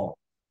Lord of all.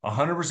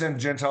 100%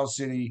 Gentile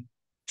city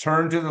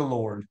turned to the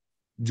Lord.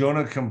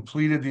 Jonah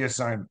completed the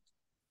assignment.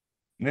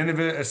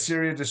 Nineveh,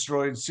 Assyria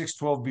destroyed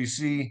 612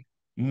 BC.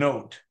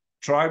 Note,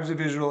 tribes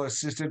of Israel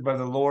assisted by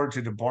the Lord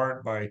to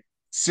depart by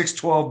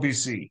 612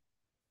 BC.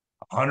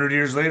 100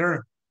 years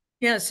later,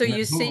 Yeah, so boom.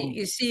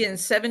 you see in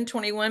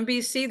 721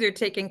 BC, they're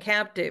taken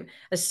captive.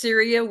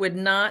 Assyria would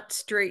not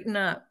straighten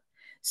up.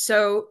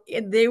 So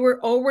they were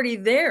already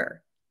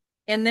there.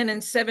 And then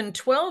in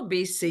 712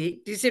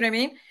 BC, do you see what I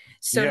mean?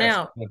 So Yes.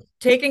 now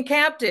taken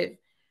captive,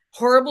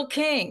 horrible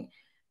king,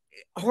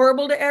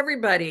 horrible to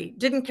everybody,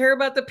 didn't care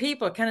about the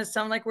people, kind of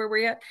sound like where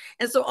we're at.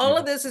 And so all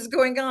of this is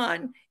going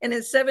on. And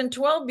in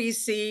 712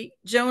 BC,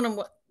 Jonah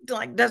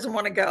like doesn't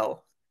want to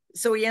go.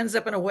 So he ends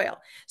up in a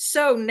whale.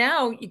 So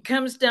now he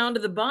comes down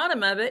to the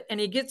bottom of it and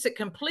he gets it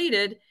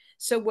completed.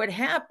 So what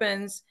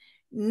happens?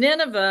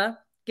 Nineveh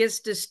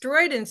gets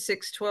destroyed in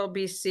 612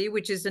 BC,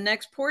 which is the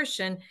next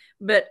portion.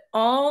 But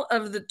all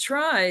of the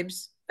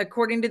tribes,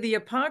 according to the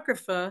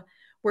Apocrypha,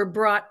 were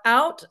brought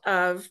out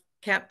of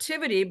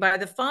captivity by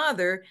the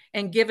Father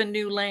and given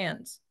new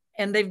lands.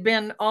 And they've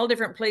been all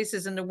different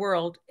places in the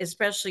world,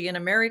 especially in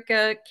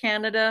America,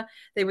 Canada.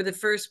 They were the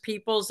first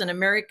peoples in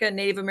America,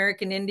 Native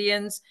American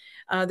Indians.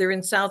 They're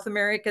in South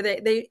America.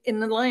 They in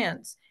the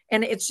lands,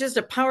 and it's just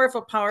a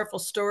powerful, powerful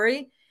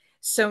story.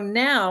 So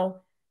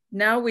now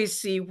we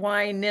see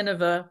why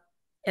Nineveh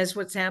as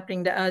what's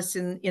happening to us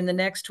in the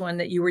next one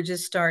that you were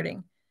just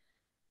starting.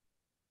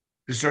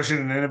 Destruction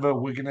of Nineveh,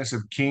 wickedness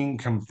of king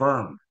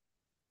confirmed.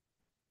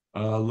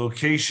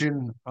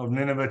 Location of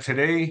Nineveh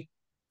today,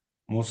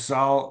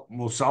 Mosul,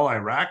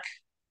 Iraq.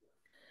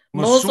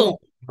 Mosul,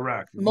 Mosul,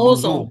 Iraq.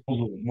 Mosul.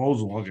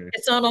 Mosul. Okay.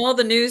 It's on all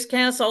the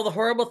newscasts, all the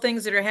horrible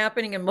things that are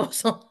happening in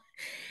Mosul.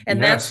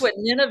 And that's Yes. what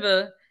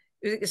Nineveh,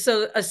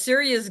 so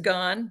Assyria is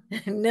gone.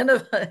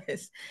 Nineveh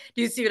is,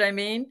 do you see what I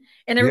mean?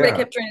 And everybody Yeah.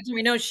 kept trying to tell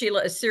me, no,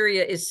 Sheila,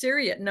 Assyria is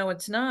Syria. No,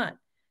 it's not.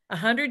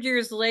 100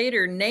 years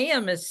later,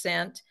 Nahum is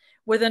sent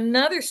with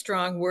another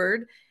strong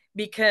word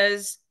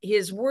because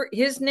his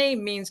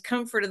name means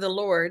comfort of the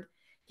Lord.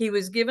 He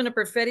was given a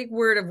prophetic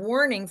word of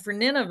warning for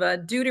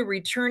Nineveh due to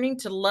returning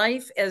to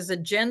life as a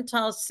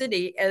Gentile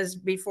city as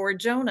before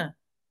Jonah.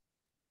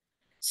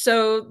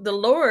 So the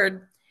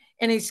Lord,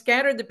 and he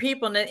scattered the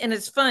people, and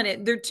it's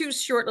fun. They're two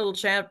short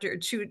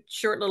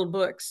little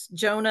books,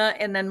 Jonah,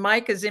 and then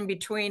Micah's in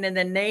between, and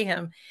then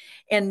Nahum.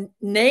 And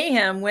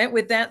Nahum went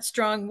with that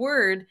strong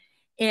word,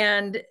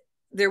 and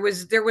there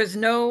was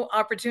no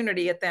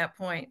opportunity at that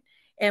point.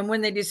 And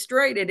when they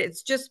destroyed it,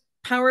 it's just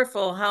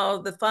powerful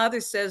how the Father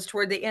says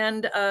toward the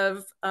end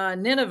of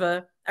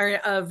Nineveh, or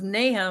of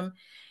Nahum,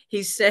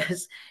 he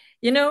says,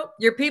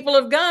 your people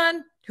have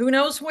gone. Who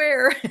knows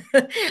where?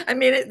 I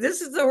mean,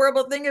 this is the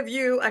horrible thing of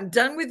you. I'm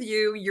done with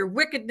you. Your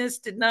wickedness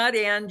did not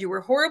end. You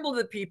were horrible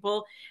to the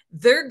people.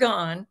 They're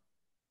gone.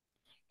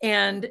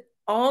 And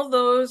all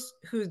those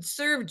who'd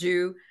served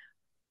you,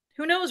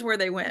 who knows where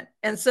they went?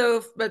 And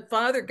so, but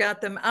Father got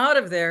them out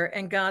of there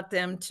and got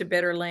them to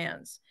better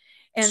lands.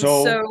 And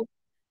So so,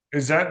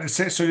 is that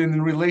so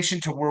in relation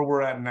to where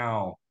we're at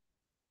now,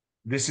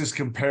 this is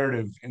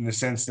comparative in the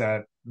sense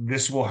that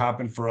this will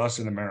happen for us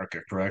in America,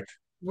 correct?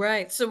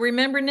 right. So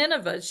remember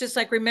Nineveh. It's just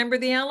like remember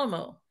the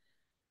Alamo,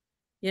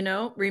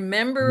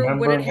 remember what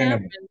Remember had Nineveh.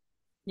 happened.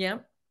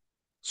 Yep.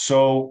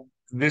 So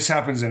this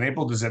happens in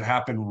April. Does it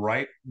happen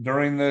right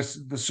during the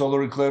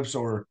solar eclipse,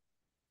 or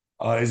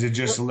is it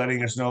just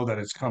letting us know that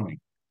it's coming?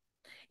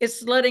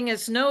 It's letting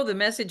us know the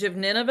message of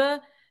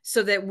Nineveh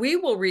so that we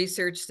will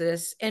research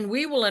this and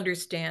we will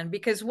understand,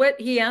 because what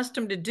he asked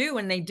them to do,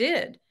 and they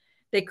did.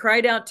 They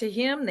cried out to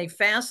him, they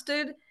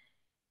fasted,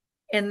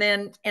 and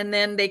then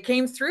they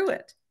came through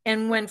it.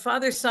 And when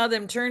Father saw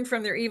them turn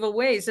from their evil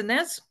ways, and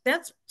that's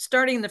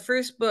starting the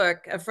first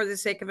book of For the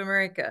Sake of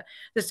America.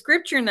 The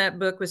scripture in that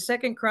book was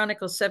 2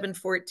 Chronicles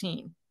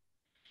 7:14.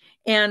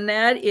 And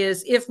that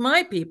is, if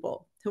my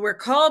people who are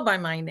called by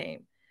my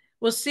name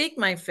will seek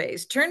my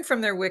face, turn from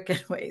their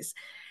wicked ways.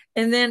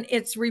 And then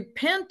it's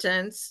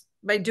repentance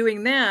by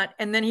doing that.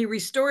 And then he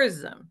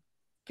restores them,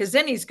 because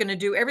then he's going to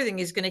do everything.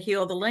 He's going to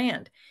heal the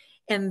land.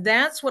 And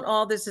that's what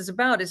all this is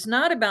about. It's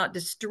not about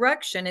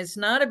destruction. It's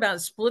not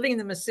about splitting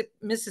the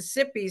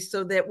Mississippi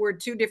so that we're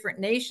two different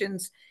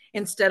nations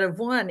instead of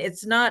one.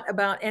 It's not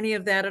about any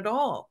of that at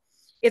all.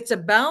 It's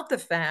about the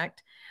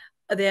fact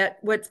that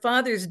what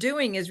Father's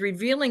doing is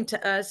revealing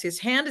to us his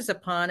hand is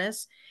upon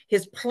us,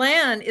 his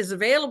plan is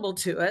available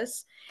to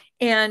us,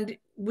 and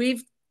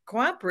we've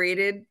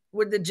cooperated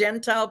with the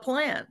Gentile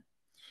plan.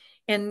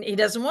 And he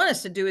doesn't want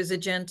us to do as the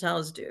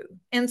Gentiles do.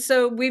 And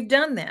so we've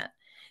done that.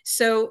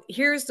 So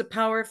here's the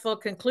powerful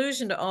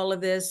conclusion to all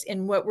of this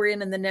in what we're in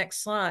the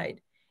next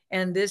slide.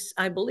 And this,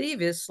 I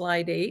believe, is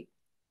slide 8,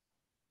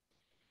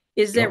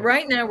 is that Yep.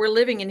 right now we're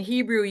living in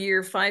Hebrew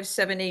year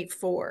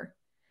 5784.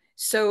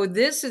 So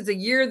this is the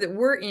year that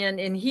we're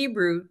in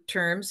Hebrew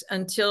terms,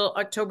 until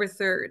October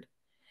 3rd.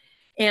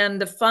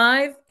 And the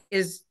 5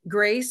 is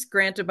grace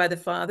granted by the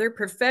Father.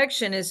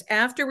 Perfection is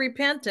after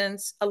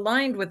repentance,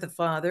 aligned with the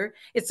Father.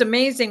 It's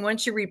amazing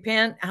once you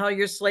repent how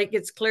your slate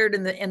gets cleared,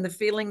 and the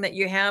feeling that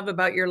you have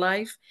about your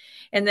life.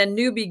 And then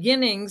new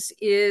beginnings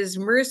is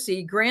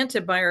mercy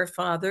granted by our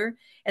Father.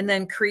 And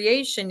then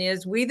creation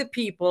is we the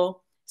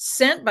people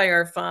sent by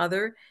our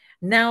Father,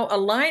 now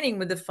aligning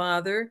with the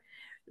Father,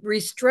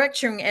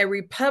 restructuring a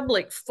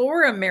republic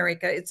for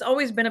America. It's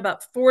always been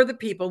about for the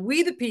people.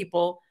 We the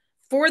people,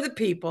 for the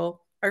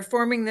people, are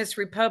forming this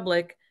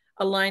republic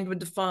aligned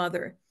with the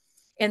Father.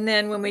 And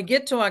then when we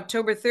get to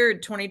October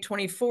 3rd,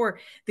 2024,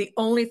 the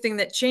only thing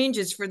that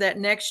changes for that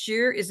next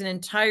year is an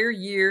entire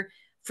year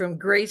from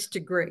grace to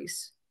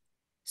grace.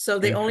 So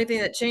the only thing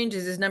that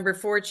changes is number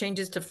 4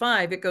 changes to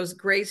 5. It goes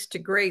grace to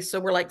grace. So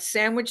we're like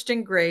sandwiched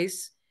in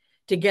grace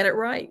to get it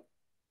right,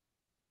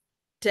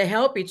 to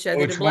help each So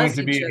other, to it's going bless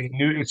to be each a other.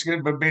 new. It's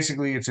good, but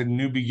basically, it's a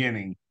new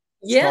beginning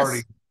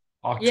starting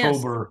Yes. Yes.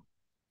 October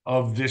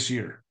of this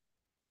year.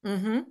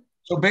 Mm-hmm.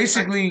 So October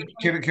basically,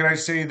 20. can I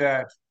say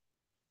that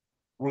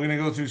we're going to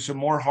go through some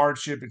more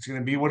hardship? It's going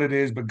to be what it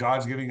is, but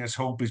God's giving us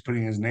hope. He's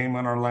putting His name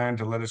on our land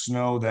to let us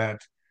know that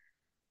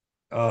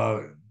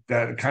uh,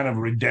 that kind of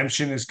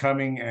redemption is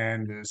coming,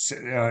 and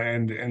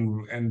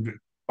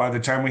by the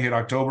time we hit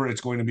October,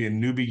 it's going to be a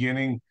new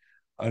beginning,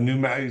 a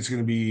new. It's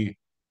going to be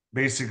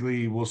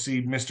basically we'll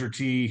see Mr.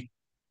 T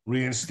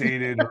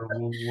reinstated,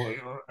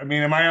 or I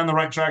mean, am I on the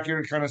right track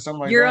here? Kind of something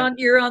like You're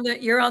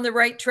that. on the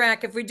right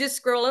track. If we just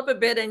scroll up a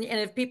bit, and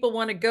if people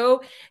want to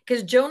go,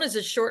 because Jonah's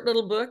a short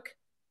little book,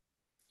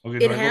 Okay,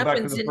 do It I go back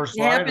to happens the in first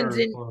slide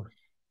or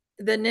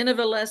the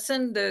Nineveh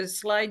lesson, the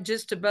slide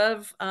just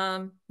above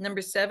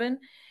number 7.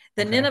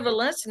 The okay. Nineveh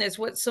lesson is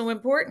what's so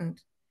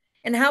important,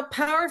 and how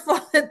powerful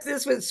that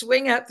this would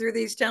swing up through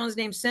these towns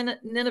named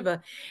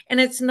Nineveh. And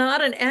it's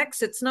not an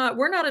X. It's not,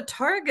 we're not a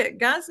target.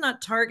 God's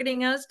not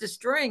targeting us,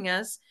 destroying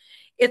us.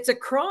 It's a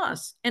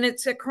cross, and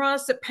it's a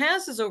cross that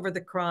passes over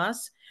the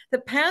cross,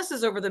 that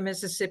passes over the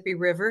Mississippi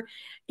River,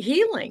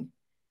 healing.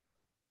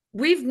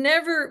 We've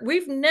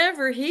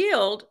never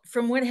healed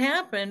from what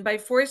happened by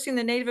forcing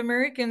the Native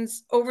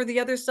Americans over the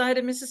other side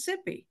of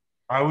Mississippi.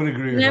 I would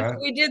agree And with after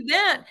that. we did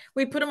that,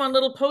 we put them on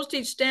little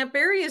postage stamp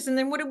areas. And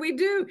then what did we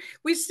do?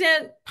 We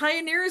sent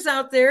pioneers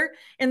out there,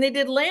 and they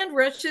did land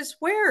rushes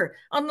where?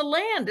 On the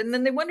land. And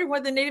then they wondered why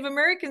the Native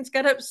Americans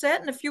got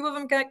upset and a few of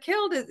them got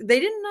killed. They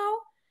didn't know.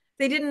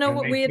 They didn't know And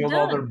what they we had killed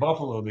all their done.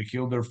 buffalo. They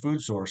killed their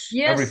food source,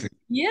 Yes, everything.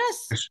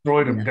 yes,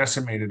 Destroyed them,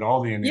 decimated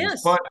all the Indians.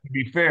 yes. But to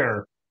be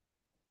fair,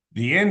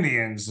 the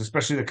Indians,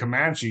 especially the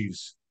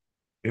Comanches,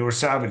 they were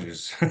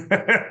savages.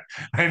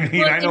 I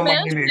mean, Well, I know my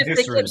imagine Indian if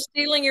they kept history.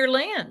 stealing your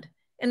land,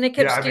 and they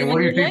kept Yeah, I mean, stealing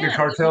where do you your think the land.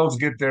 cartels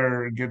get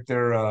their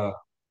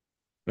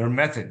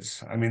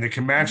methods? I mean, the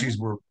Comanches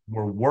Mhm,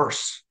 were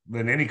worse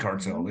than any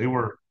cartel. mhm, They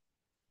were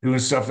doing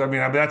stuff. I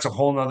mean, that's a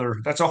whole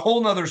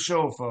nother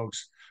show,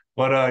 folks.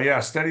 But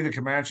yeah, study the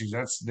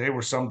Comanches. They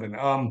were something.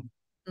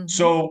 mhm.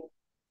 So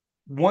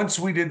once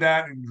we did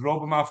that and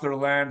drove them off their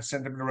land,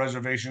 sent them to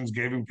reservations,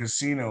 gave them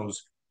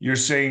casinos, you're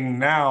saying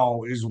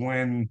now is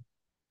when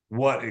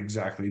what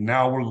exactly?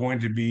 Now we're going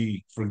to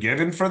be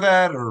forgiven for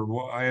that,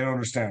 or I don't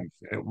understand.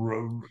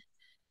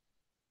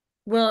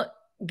 Well,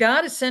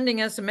 God is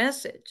sending us a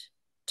message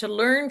to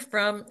learn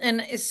from,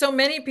 and so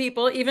many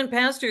people, even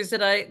pastors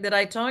that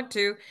I talk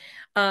to,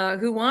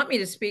 who want me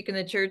to speak in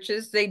the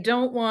churches, they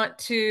don't want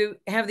to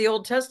have the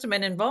Old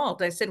Testament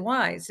involved. I said,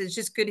 why? It's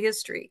just good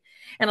history.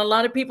 And a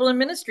lot of people in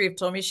ministry have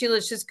told me, Sheila,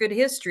 it's just good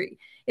history.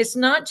 It's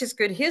not just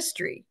good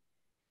history.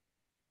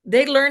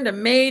 They learned a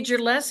major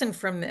lesson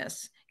from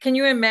this. Can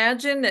you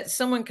imagine that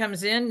someone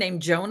comes in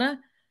named Jonah?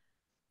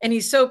 And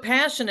he's so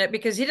passionate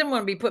because he didn't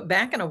want to be put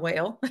back in a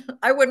whale.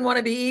 I wouldn't want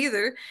to be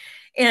either.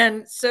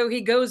 And so he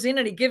goes in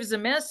and he gives a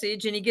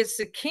message, and he gets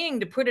the king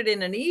to put it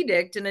in an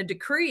edict and a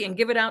decree and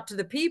give it out to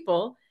the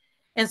people.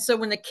 And so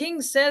when the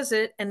king says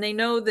it, and they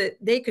know that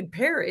they could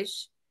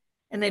perish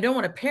and they don't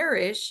want to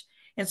perish,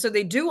 and so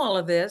they do all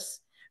of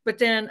this, but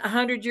then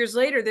 100 years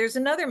later, there's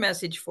another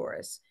message for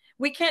us.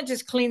 We can't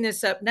just clean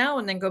this up now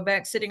and then go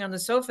back sitting on the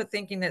sofa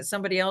thinking that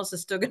somebody else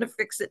is still going to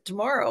fix it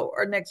tomorrow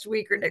or next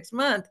week or next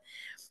month.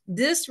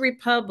 This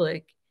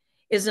republic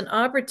is an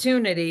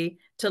opportunity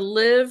to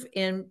live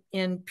in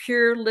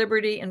pure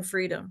liberty and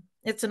freedom.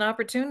 It's an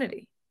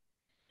opportunity.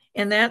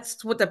 And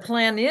that's what the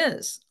plan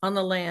is on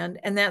the land.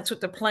 And that's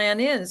what the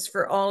plan is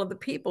for all of the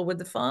people with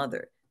the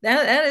Father.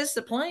 That is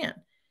the plan.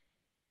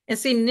 And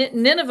see,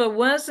 Nineveh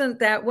wasn't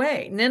that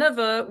way.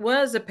 Nineveh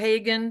was a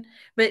pagan,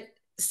 but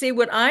see,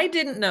 what I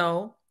didn't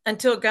know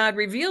until God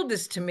revealed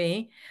this to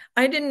me,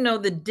 I didn't know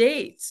the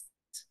dates.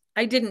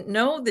 I didn't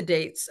know the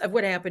dates of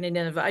what happened in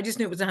Nineveh. I just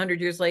knew it was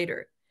 100 years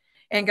later.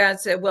 And God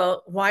said,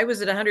 well, why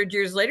was it 100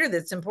 years later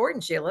that's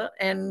important, Sheila?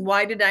 And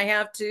why did I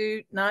have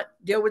to not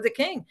deal with the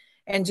king?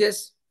 And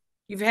just,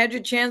 you've had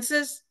your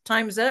chances,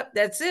 time's up,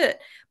 that's it.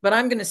 But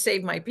I'm going to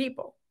save my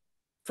people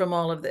from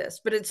all of this.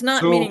 But it's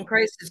not meaning So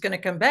Christ is going to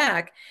come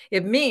back.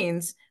 It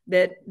means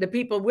that the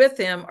people with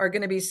him are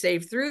going to be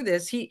saved through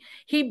this.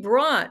 He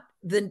brought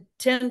the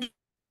 10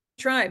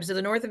 tribes of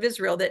the north of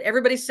Israel that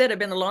everybody said have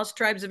been the lost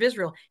tribes of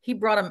Israel. He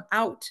brought them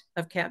out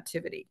of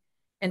captivity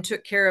and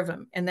took care of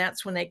them. And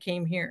that's when they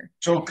came here.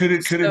 so could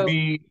it So,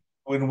 be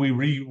when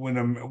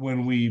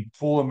we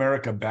pull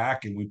America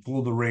back and we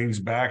pull the reins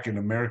back and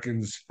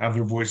Americans have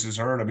their voices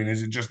heard? I mean,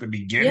 is it just the yes,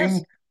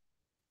 beginning?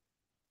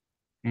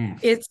 Hmm.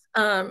 it's,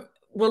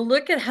 well,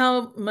 look at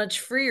how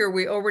much freer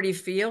we already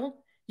feel.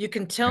 You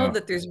can tell Yeah,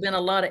 that there's been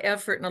a lot of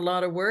effort and a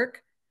lot of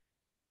work.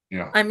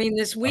 yeah, I mean,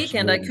 this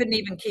weekend I absolutely. couldn't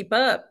even keep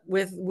up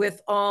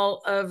with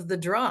all of the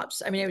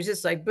drops. I mean, it was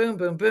just like boom,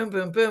 boom, boom,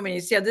 boom, boom. And he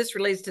said this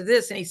relates to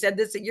this, and he said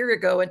this a year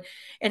ago,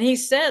 and he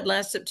said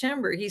last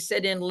September, he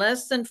said in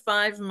less than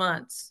 5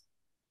 months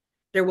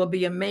there will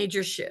be a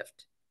major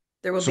shift.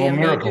 There will So be a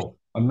major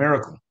a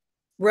miracle.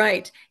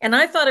 right. And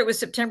I thought it was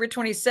September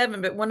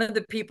 27, but one of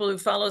the people who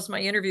follows my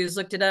interviews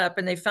looked it up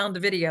and they found the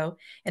video,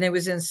 and it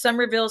was in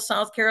Summerville,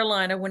 South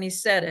Carolina when he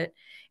said it.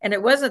 And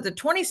it wasn't the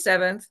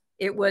 27th,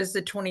 it was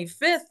the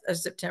 25th of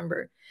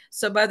September.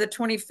 So by the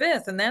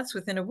 25th, and that's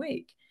within a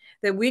week,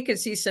 that we could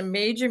see some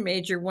major,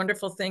 major,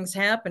 wonderful things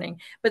happening.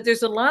 But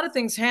there's a lot of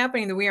things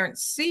happening that we aren't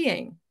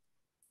seeing,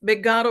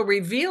 but God will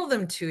reveal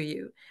them to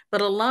you.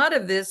 But a lot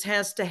of this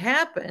has to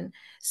happen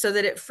so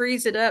that it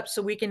frees it up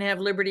so we can have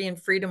liberty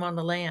and freedom on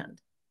the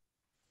land.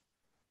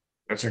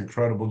 That's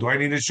incredible. Do I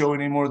need to show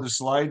any more of the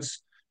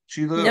slides,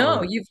 Sheila, No,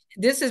 or you've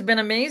this has been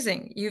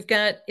amazing. You've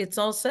got it's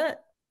all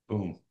set.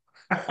 boom?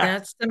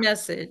 That's the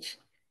message.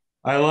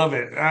 I love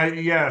it.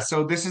 Yeah,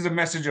 so this is a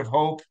message of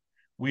hope.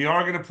 We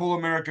are going to pull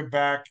America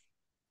back.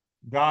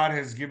 God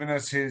has given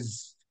us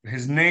his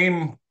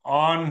name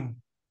on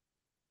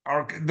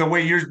the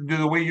way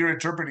you're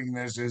interpreting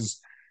this is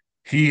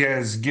he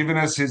has given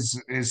us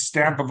his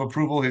stamp of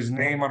approval, his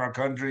name on our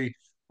country.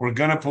 We're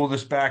gonna pull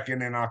this back,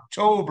 and in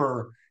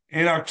October,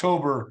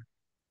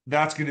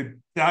 that's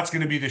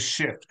gonna be the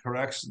shift,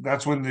 correct?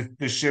 That's when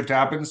the shift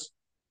happens,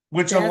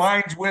 which That's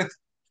aligns with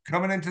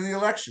coming into the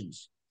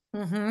elections.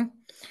 Mm-hmm.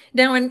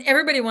 Now, and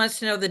everybody wants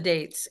to know the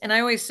dates. And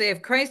I always say,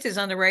 if Christ is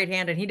on the right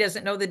hand and he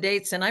doesn't know the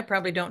dates, then I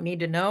probably don't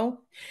need to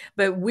know.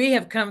 But we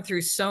have come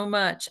through so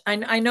much.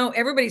 I know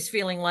everybody's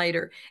feeling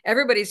lighter.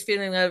 Everybody's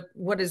feeling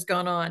what has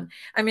gone on.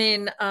 I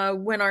mean,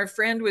 when our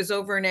friend was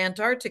over in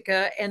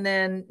Antarctica and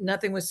then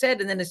nothing was said.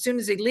 And then as soon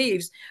as he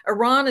leaves,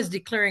 Iran is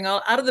declaring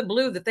all out of the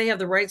blue that they have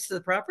the rights to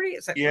the property.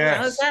 It's like,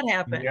 how does Yes, that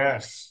happen?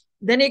 yes.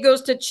 Then he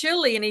goes to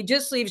Chile and he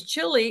just leaves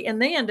Chile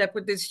and they end up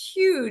with this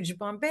huge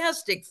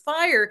bombastic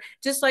fire,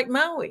 just like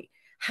Maui.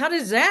 How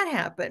does that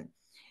happen?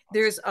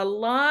 There's a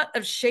lot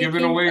of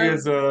Giving shaking away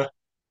of,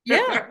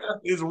 yeah,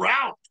 his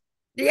route.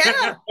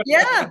 yeah,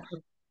 yeah.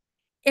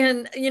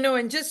 And,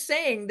 and just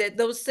saying that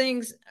those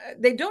things,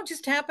 they don't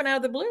just happen out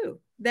of the blue.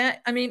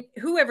 That, I mean,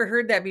 who ever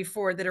heard that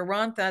before, that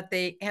Iran thought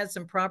they had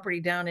some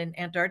property down in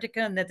Antarctica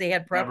and that they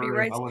had property Never, I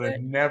rights would to have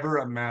it? never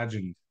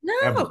imagined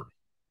ever.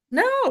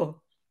 No,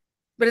 no.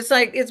 But it's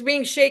like it's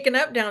being shaken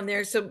up down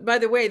there. So by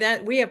the way,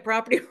 that we have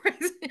property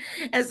rights.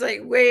 It's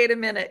like, wait a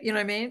minute, you know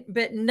what I mean?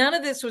 But none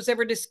of this was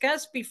ever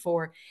discussed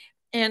before.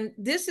 And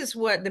this is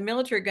what the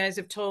military guys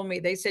have told me.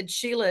 They said,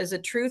 Sheila, as the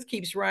truth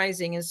keeps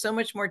rising and so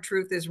much more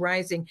truth is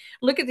rising.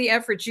 Look at the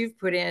efforts you've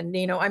put in,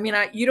 Nino. I mean,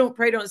 you don't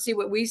probably don't see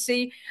what we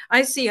see.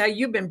 I see how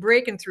you've been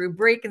breaking through,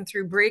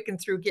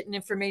 getting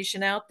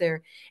information out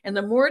there. And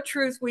the more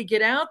truth we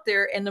get out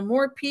there and the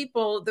more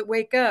people that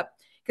wake up,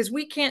 because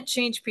we can't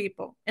change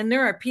people. And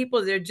there are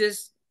people that are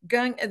just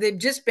they've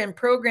just been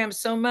programmed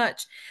so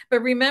much.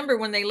 But remember,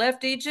 when they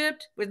left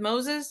Egypt with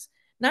Moses,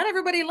 not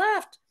everybody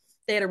left.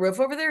 They had a roof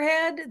over their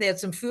head, they had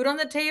some food on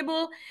the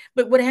table.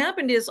 But what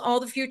happened is all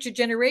the future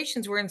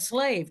generations were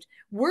enslaved.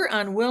 We're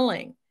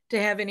unwilling to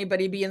have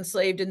anybody be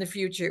enslaved in the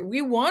future.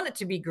 We want it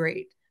to be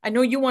great. I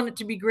know you want it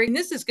to be great. And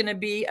this is going to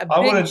be a I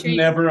would big have change.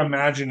 never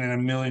imagined in a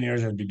million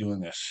years I'd be doing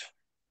this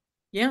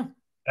Yeah.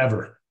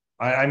 ever.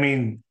 I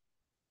mean,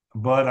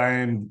 but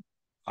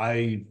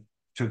I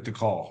took the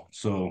call.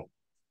 So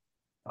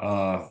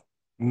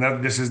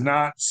no, this is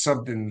not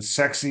something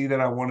sexy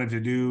that I wanted to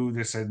do.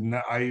 This had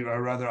not, I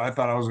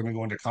thought I was going to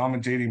go into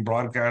commentating,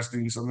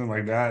 broadcasting, something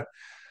like that.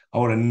 I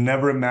would have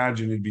never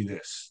imagined it'd be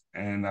this,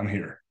 and I'm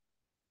here.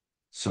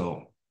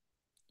 So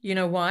You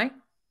know why?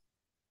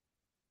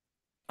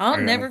 I'll I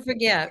got never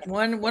forget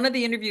one of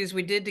the interviews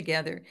we did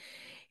together.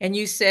 And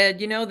you said,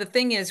 the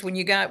thing is when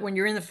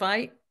you're in the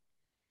fight,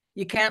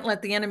 you can't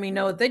let the enemy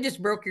know that they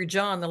just broke your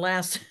jaw in the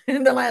last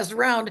in the last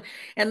round.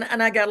 And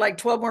I got like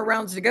 12 more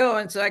rounds to go.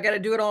 And so I got to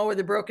do it all with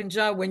a broken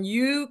jaw. When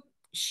you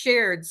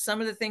shared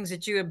some of the things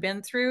that you have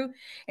been through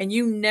and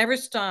you never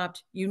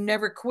stopped, you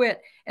never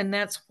quit. And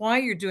that's why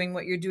you're doing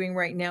what you're doing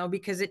right now,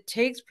 because it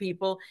takes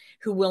people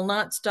who will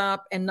not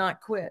stop and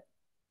not quit.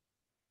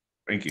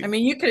 thank I you.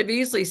 mean, you could have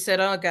easily said,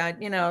 "Oh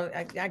God,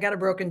 I got a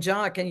broken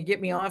jaw. Can you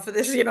get me off of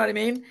this?" You know what I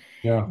mean?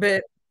 Yeah,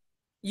 But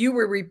you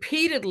were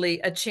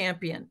repeatedly a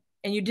champion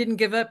and you didn't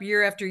give up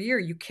year after year.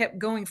 You kept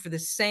going for the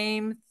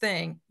same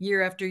thing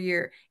year after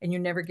year and you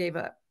never gave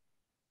up.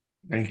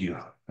 thank you.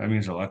 That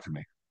means a lot to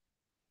me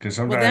because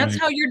Well, sometimes, that's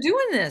how you're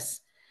doing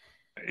this.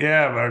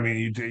 yeah, but I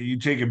mean, you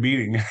take a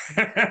beating.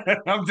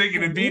 I'm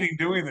taking a Mm-hmm, beating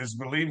doing this.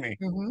 Believe me.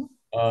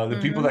 mm-hmm, The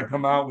people mm-hmm. that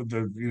come out with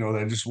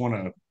that just want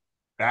to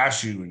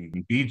bash you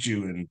and beat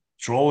you and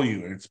troll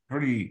you, and it's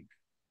pretty.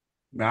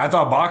 Man, I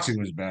thought boxing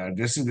was bad.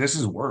 This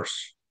is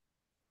worse.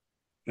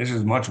 This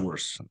is much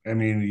worse. I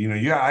mean,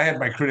 yeah, I had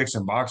my critics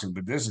in boxing,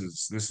 but this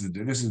is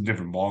a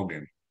different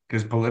ballgame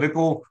because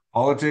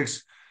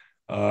politics,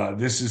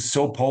 this is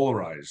so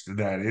polarized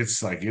that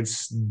it's like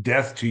it's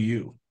death to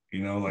you.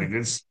 Like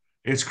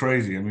it's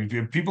crazy. I mean,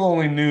 if people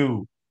only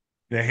knew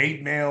the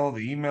hate mail,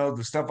 the email,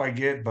 the stuff I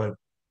get, but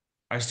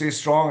I stay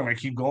strong and I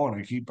keep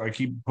going. I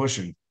keep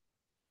pushing.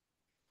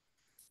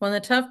 Well, the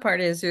tough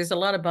part is there's a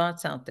lot of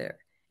bots out there.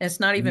 And it's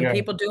not even Yeah,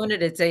 people doing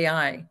it, it's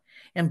AI.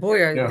 And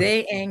boy, are yeah.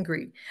 they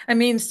angry. I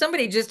mean,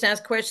 somebody just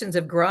asked questions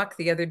of Grok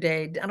the other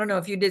day. I don't know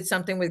if you did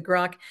something with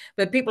Grok,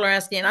 but people are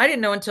asking, and I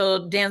didn't know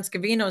until Dan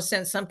Scavino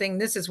sent something.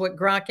 This is what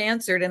Grok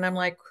answered. And I'm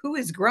like, who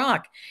is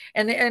Grok?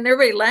 And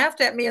everybody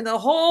laughed at me, and the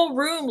whole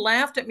room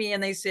laughed at me.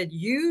 And they said,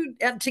 you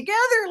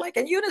together, like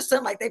in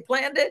unison, like they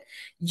planned it.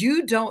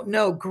 You don't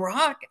know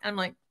Grok. I'm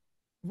like,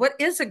 what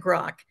is a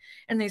grok?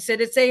 And they said,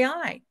 it's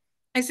AI.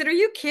 I said, are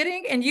you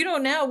kidding? And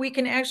now we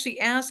can actually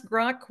ask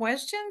Grok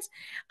questions.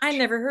 I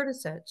never heard of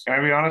such. Can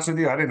I be honest with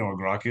you? I didn't know what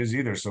Grok is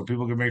either, so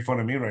people can make fun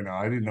of me right now.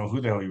 I didn't know who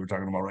the hell you were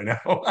talking about right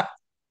now.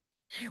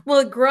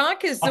 Well,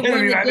 Grok is the I one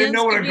mean, that I didn't Dan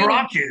know what a Scavino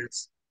Grok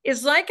is.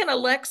 is like an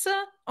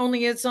Alexa,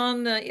 only it's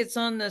on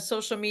the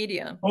social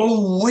media.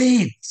 Oh,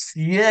 wait.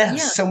 Yes,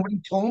 Yeah. somebody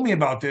told me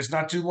about this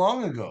not too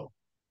long ago.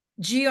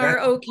 That's right.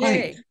 GROK.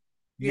 Yeah.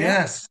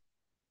 Yes.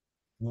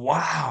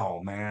 Wow,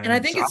 And I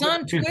man. think it's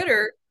on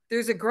Twitter.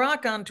 There's a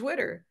Grok on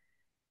Twitter.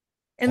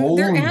 And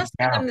they're Holy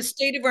asking cow. them the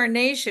state of our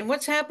nation,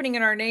 what's happening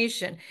in our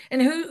nation,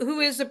 and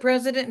who is the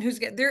president,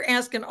 and they're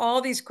asking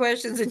all these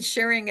questions and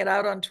sharing it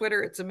out on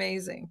Twitter. It's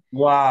amazing.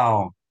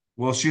 Wow.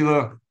 Well,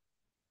 Sheila,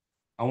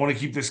 I want to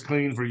keep this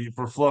clean for you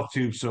for Fluff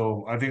Tube,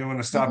 so I think I'm going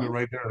to stop it Mhm.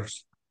 right there.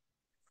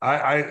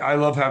 I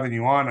love having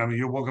you on. I mean,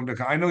 you're welcome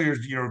to. I know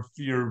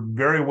you're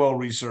very well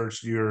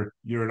researched. You're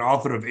an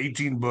author of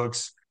 18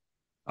 books.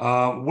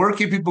 Where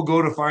can people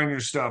go to find your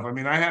stuff? I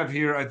mean, I have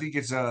here. I think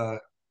it's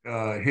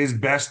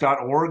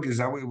hisbest.org. Is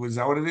that what was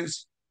that what it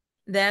is?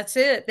 That's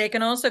it. They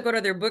can also go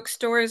to their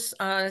bookstores,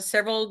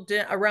 several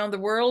around the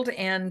world,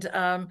 and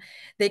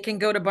they can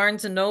go to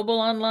Barnes and Noble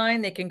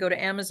online. They can go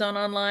to Amazon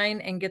online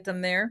and get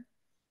them there.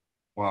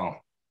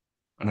 Wow,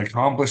 an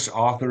accomplished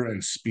author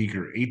and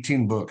speaker.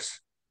 18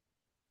 books.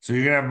 So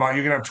you're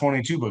gonna have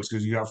 22 books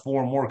because you got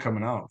four more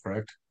coming out,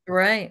 correct?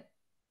 Right,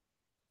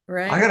 I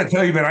right. gotta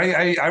tell you, man,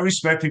 I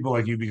respect people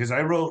like you because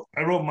I wrote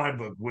my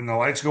book When the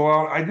Lights Go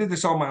Out. I did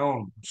this on my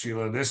own,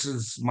 Sheila. This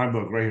is my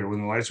book right here.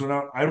 When the Lights Went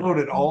Out. I wrote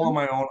it all on Hmm.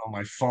 my own on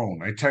my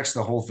phone. I text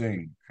the whole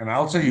thing, and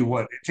I'll tell you Hmm.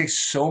 what, it takes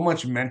so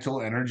much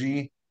mental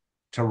energy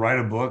to write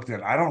a book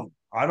that I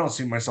don't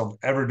see myself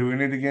ever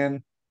doing it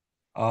again.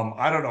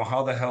 I don't know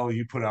how the hell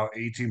you put out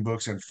 18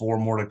 books and four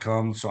more to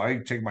come. So I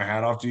take my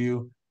hat off to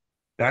you.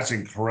 That's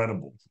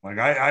incredible. Like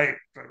I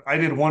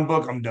did one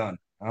book, I'm done.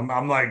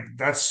 I'm like,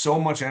 that's so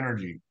much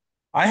energy.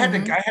 Hmm. I had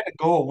to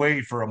go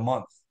away for a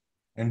month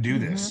and do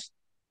Hmm. this.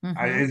 Hmm.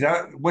 Is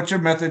that what's your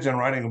methods on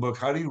writing a book?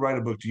 How do you write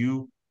a book? Do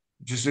you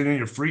just in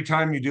your free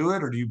time you do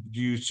it, or do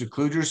you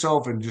seclude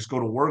yourself and just go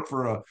to work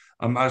for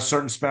a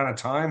certain span of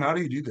time? How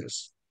do you do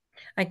this?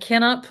 I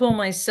cannot pull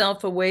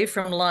myself away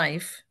from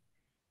life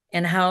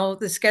and how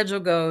the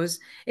schedule goes,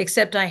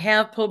 except I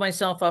have pulled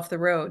myself off the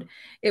road.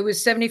 It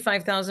was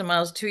 75,000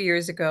 miles 2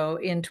 years ago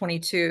in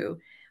 22,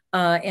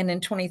 and in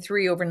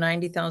 23, over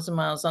 90,000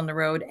 miles on the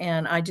road.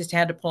 And I just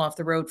had to pull off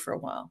the road for a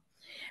while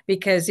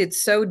because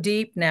it's so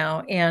deep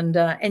now. And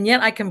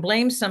yet I can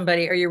blame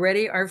somebody. Are you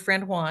ready? Our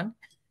friend Juan.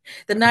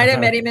 The night I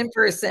met him in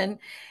person,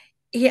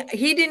 he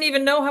didn't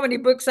even know how many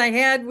books I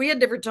had. We had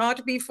never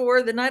talked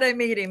before. The night I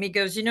met him, he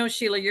goes, "You know,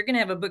 Sheila, you're going to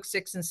have a book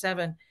 6 and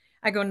 7."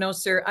 I go, "No,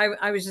 sir.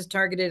 I was just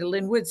targeted at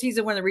Lynn Woods. He's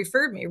the one that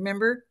referred me.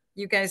 Remember?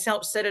 You guys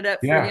helped set it up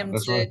for Yeah, him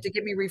that's right. to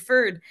get me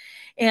referred."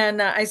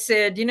 And I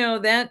said, "You know,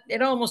 that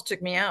it almost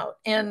took me out.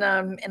 And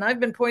I've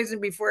been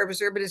poisoned before,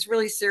 sir, but it's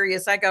really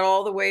serious. I got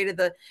all the way to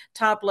the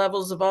top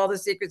levels of all the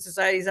secret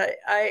societies.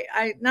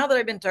 I now that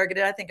I've been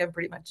targeted, I think I'm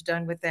pretty much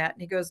done with that."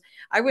 And he goes,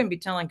 "I wouldn't be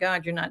telling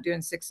God you're not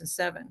doing 6 and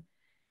 7."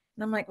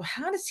 And I'm like, well,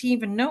 how does he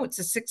even know it's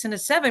a 6 and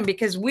 7?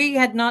 Because we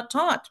had not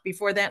talked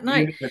before that You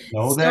night. didn't even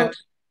know So that?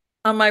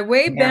 on my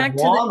way Man, back to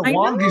the, Juan I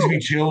Juan gives me know.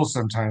 chills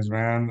sometimes,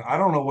 man. I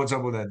don't know what's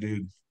up with that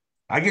dude.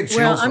 I get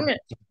Well, chills from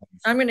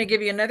I'm going to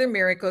give you another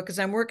miracle because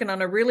I'm working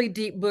on a really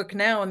deep book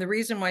now. And the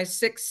reason why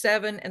 6,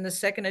 7, and the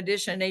second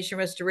edition of Nation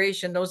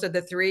Restoration, those are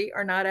the three,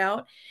 are not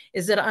out,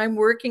 is that I'm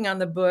working on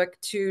the book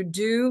to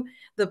do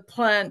the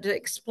plan, to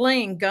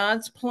explain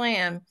God's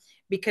plan,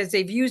 because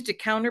they've used a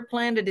counter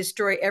plan to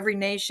destroy every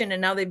nation.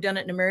 And now they've done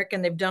it in America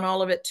and they've done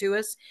all of it to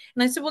us.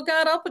 And I said, well,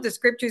 God, I'll put the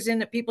scriptures in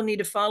that people need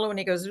to follow. And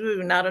he goes,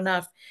 ooh, not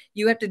enough.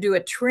 You have to do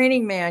a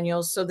training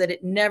manual so that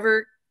it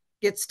never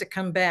gets to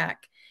come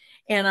back.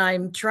 And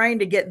I'm trying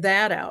to get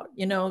that out,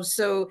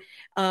 so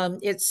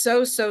it's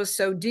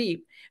so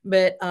deep.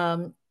 But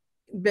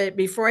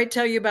before I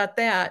tell you about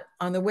that,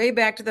 on the way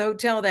back to the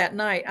hotel that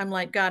night, I'm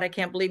like, God, I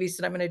can't believe he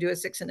said I'm going to do a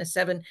 6 and a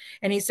 7.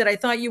 And he said, I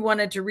thought you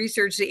wanted to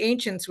research the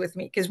ancients with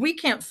me, because we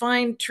can't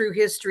find true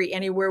history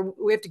anywhere.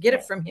 We have to get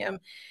it from him,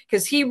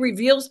 because he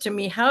reveals to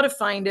me how to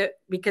find it,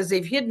 because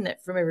they've hidden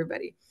it from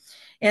everybody.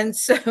 And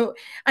so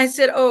I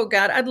said, oh,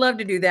 God, I'd love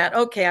to do that.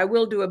 Okay, I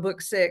will do a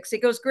book 6. He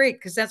goes, great,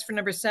 because that's for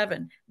number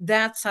 7.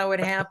 That's how it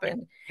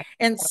happened.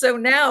 And so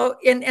now,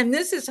 and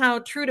this is how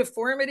true to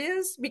form it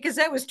is, because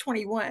that was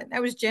 21.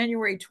 That was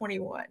January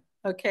 21.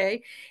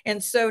 Okay.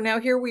 And so now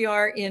here we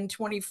are in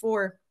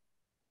 24.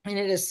 And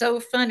it is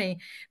so funny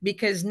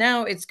because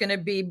now it's going to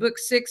be book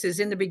 6 is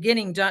in the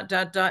beginning,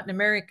 in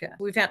America.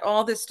 We've had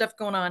all this stuff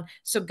going on.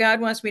 So God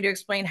wants me to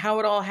explain how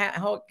it all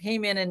how it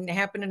came in and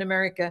happened in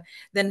America.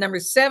 Then number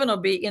 7 will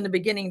be in the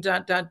beginning,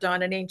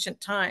 in ancient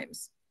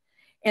times.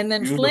 And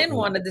then Flynn beautiful.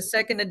 wanted the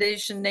second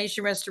edition,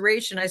 Nation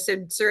Restoration. I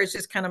said, sir, it's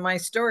just kind of my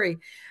story.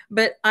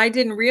 But I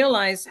didn't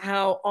realize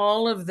how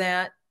all of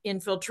that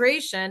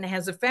infiltration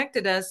has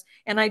affected us.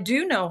 And I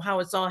do know how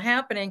it's all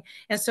happening.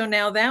 And so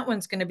now that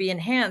one's going to be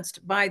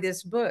enhanced by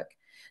this book.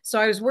 So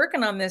I was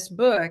working on this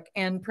book,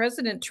 and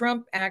President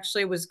Trump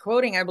actually was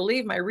quoting, I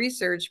believe, my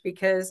research,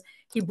 because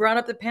he brought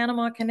up the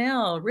Panama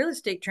Canal real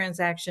estate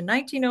transaction,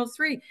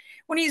 1903,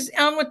 when he's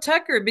on with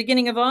Tucker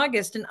beginning of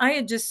August. And I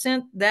had just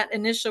sent that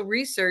initial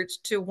research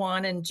to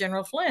Juan and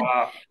General Flynn.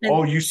 Oh,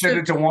 And you sent so,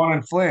 it to Juan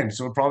and Flynn,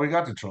 so it probably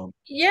got to Trump.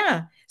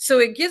 yeah. So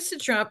it gets to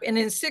Trump, and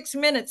in 6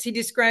 minutes, he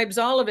describes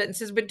all of it and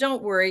says, but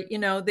don't worry,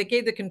 they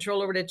gave the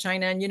control over to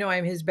China, and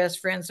I'm his best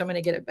friend, so I'm going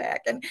to get it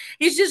back. And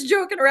he's just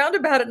joking around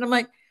about it. And I'm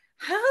like,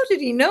 how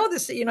did he know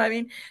this?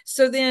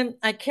 So then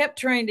I kept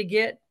trying to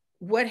get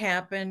what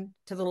happened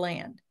to the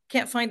land.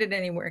 Can't find it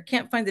anywhere.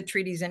 Can't find the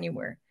treaties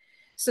anywhere.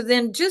 So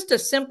then just a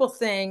simple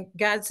thing,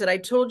 God said, I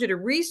told you to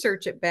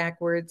research it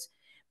backwards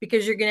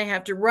because you're going to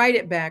have to write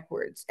it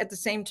backwards at the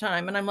same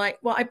time. And I'm like,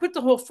 well, I put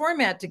the whole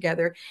format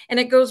together and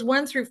it goes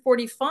 1 through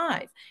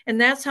 45. And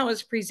that's how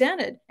it's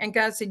presented. And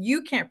God said,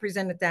 you can't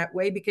present it that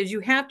way because you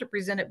have to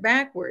present it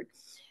backward.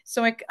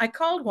 So I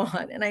called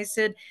Juan and I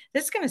said,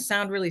 this is going to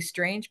sound really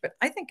strange, but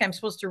I think I'm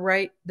supposed to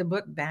write the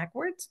book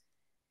backwards.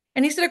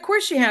 And he said, of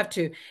course you have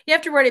to. You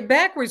have to write it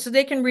backwards so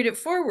they can read it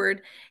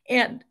forward.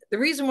 And the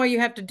reason why you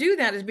have to do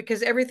that is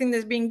because everything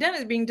that's being done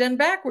is being done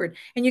backward.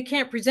 And you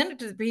can't present it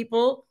to the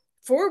people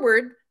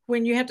forward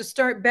when you have to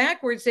start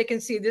backwards. They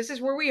can see this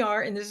is where we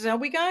are and this is how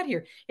we got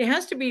here. It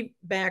has to be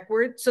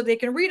backward so they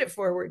can read it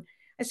forward.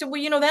 I said,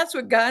 well, that's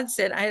what God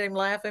said. I had him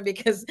laughing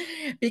because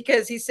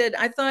he said,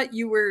 I thought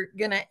you were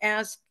going to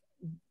ask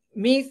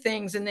me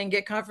things and then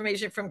get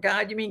confirmation from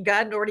God. You mean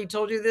God already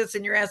told you this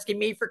and you're asking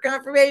me for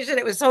confirmation?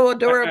 It was so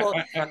adorable.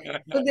 So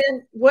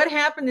then what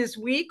happened this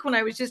week when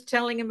I was just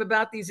telling him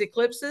about these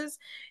eclipses,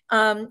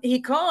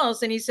 he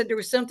calls and he said there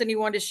was something he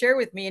wanted to share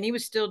with me. And he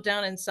was still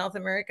down in South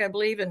America, I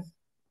believe, and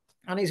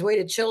on his way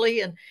to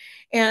Chile.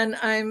 And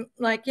I'm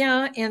like,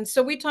 yeah. And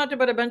so we talked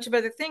about a bunch of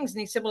other things. And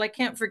he said, well, I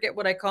can't forget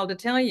what I called to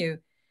tell you.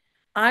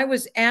 I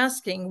was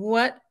asking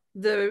what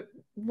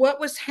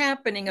was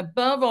happening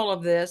above all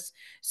of this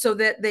so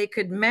that they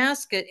could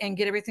mask it and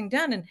get everything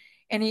done.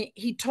 And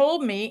he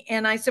told me,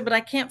 and I said, but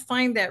I can't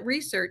find that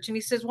research. And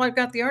he says, well, I've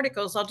got the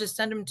articles. I'll just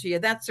send them to you.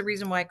 That's the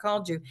reason why I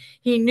called you.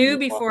 He knew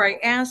before I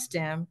asked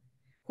him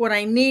what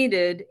I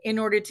needed in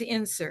order to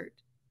insert.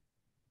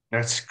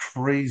 That's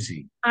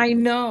crazy. I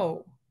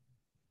know.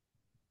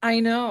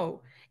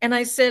 And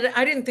I said,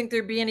 I didn't think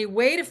there'd be any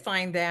way to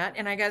find that.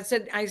 And I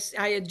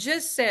had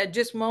just said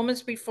just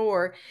moments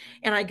before,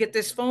 and I get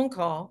this phone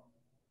call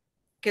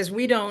because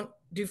we don't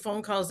do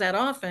phone calls that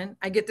often.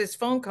 I get this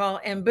phone call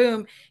and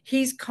boom,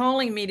 he's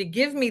calling me to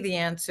give me the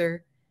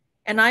answer.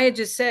 And I had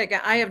just said,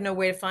 I have no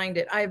way to find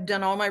it. I have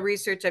done all my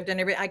research. I've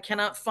done everything. I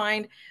cannot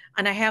find,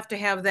 and I have to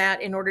have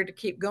that in order to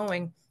keep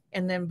going.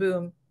 And then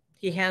boom,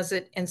 he has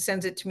it and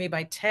sends it to me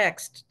by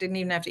text. Didn't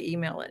even have to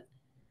email it.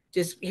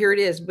 Just here it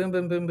is. Boom,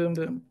 boom, boom, boom,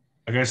 boom.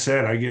 Like I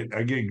said, I get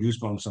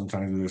goosebumps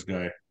sometimes with this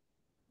guy.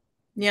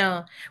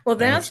 Yeah. Well,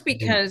 And that's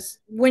because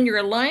when you're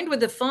aligned with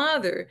the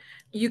Father,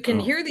 you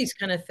can oh, hear these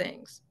kind of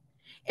things.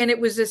 And it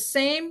was the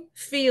same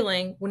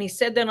feeling when he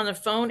said that on the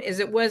phone as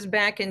it was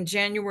back in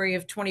January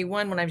of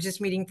 21 when I was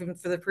just meeting him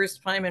for the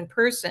first time in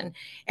person.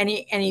 And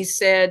he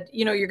said,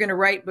 you're going to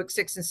write book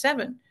 6 and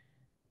 7.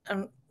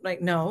 I'm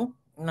like, no,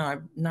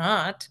 I'm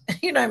not.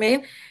 You know what I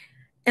mean?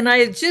 And I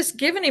had just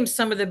given him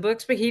some of the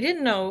books, but he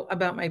didn't know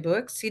about my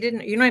books. He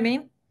didn't, you know what I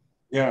mean?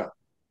 yeah,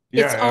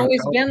 It's yeah.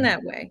 always been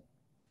that way.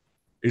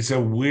 It's a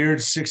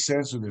weird sixth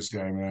sense with this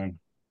guy, man.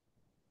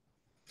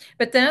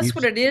 But that's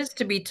what He's it is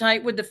to be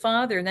tight with the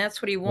Father. And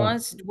that's what he yeah,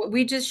 wants. What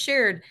we just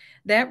shared,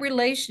 that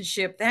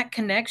relationship, that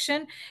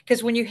connection.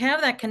 Because when you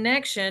have that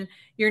connection,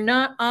 you're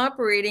not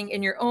operating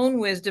in your own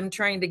wisdom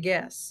trying to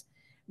guess.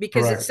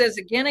 Because it correct. says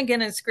again and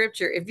again in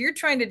scripture, if you're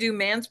trying to do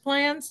man's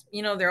plans,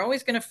 they're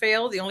always going to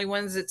fail. The only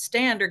ones that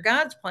stand are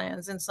God's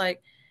plans. And it's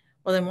like,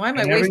 well, then why am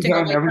I And every wasting all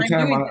time, my every time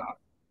time doing I it?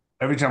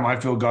 every time I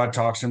feel God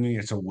talks to me,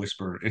 it's a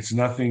whisper. It's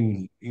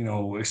nothing,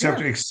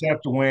 except Yeah.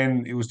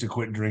 when it was to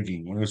quit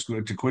drinking. When it was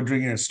to quit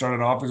drinking, it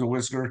started off as a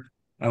whisker,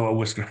 a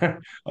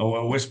whisker,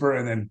 a whisper,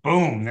 and then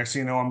boom, next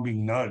thing you know, I'm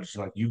being nudged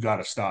like you got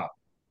to stop.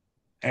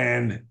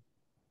 And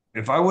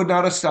if I would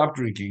not have stopped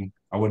drinking,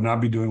 I would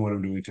not be doing what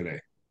I'm doing today.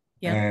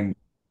 Yeah. And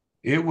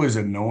it was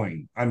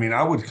annoying. I mean,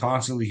 I would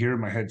constantly hear in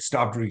my head,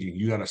 stop drinking.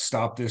 You got to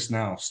stop this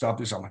now. Stop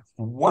this. I'm like,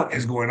 what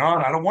is going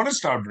on? I don't want to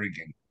stop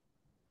drinking.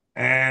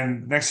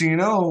 And next thing you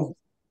know,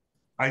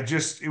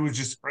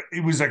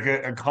 it was like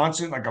a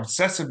constant, like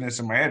obsessiveness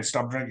in my head.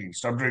 Stop drinking,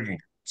 stop drinking,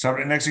 stop.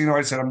 And next thing you know,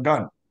 I said, I'm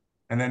done.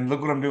 And then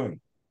look what I'm doing.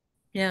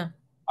 Yeah.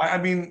 I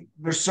mean,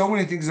 there's so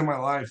many things in my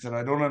life that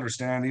I don't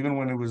understand, even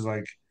when it was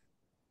like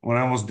when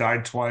I almost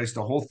died twice,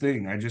 the whole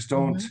thing.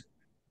 Hmm.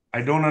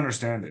 I don't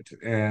understand it.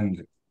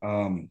 And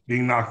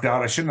being knocked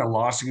out, I shouldn't have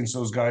lost against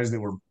those guys that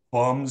were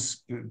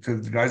bums to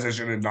the guys I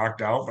should have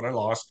knocked out, but I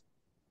lost.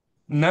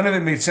 None of it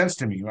made sense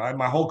to me.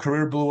 My whole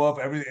career blew up.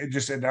 Everything it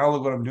just said, now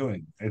look what I'm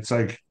doing. It's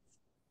like,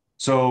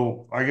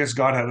 so I guess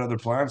God had other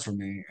plans for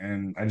me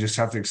and I just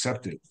have to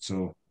accept it.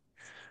 So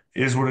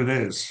it is what it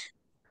is.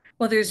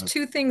 Well, there's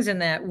two things in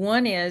that.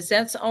 One is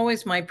that's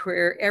always my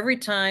prayer. Every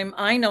time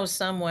I know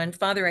someone,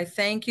 Father, I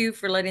thank you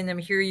for letting them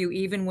hear you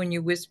even when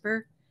you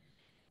whisper,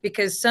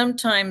 because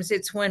sometimes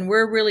it's when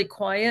we're really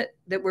quiet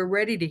that we're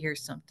ready to hear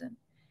something.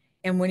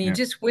 And when he Yeah.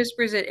 just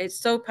whispers it, it's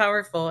so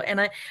powerful.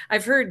 And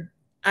I've heard,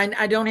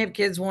 I don't have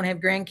kids, won't have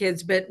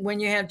grandkids, but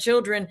when you have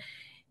children,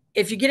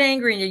 if you get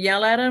angry and you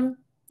yell at them,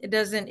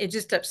 it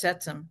just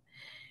upsets them.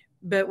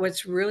 But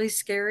what's really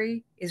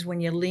scary is when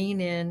you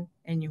lean in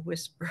and you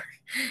whisper.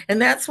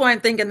 And that's why I'm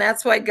thinking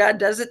that's why God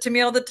does it to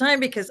me all the time,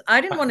 because I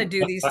didn't want to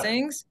do these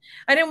things.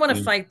 I didn't want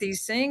to fight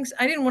these things.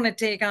 I didn't want to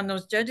take on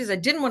those judges. I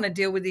didn't want to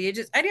deal with the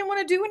agents. I didn't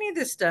want to do any of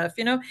this stuff,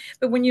 you know.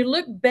 But when you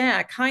look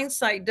back,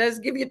 hindsight does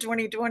give you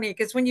 2020,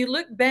 because when you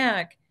look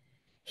back,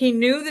 he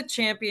knew the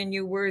champion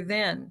you were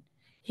then.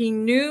 He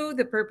knew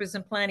the purpose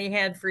and plan he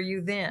had for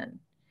you then.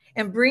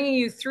 And bringing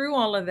you through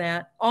all of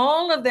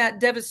that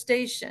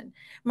devastation.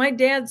 My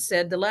dad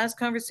said the last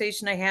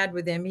conversation I had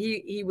with him,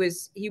 he'd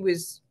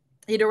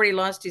already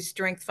lost his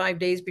strength 5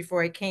 days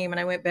before I came, and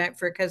I went back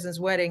for a cousin's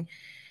wedding.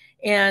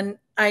 And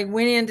I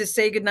went in to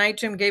say goodnight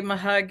to him, gave him a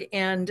hug,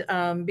 and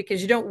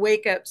because you don't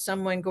wake up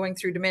someone going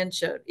through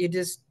dementia,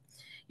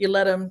 you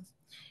let them.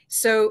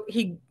 So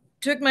he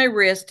took my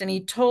wrist and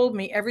he told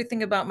me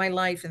everything about my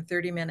life in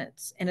 30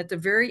 minutes. And at the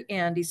very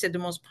end, he said the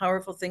most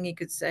powerful thing he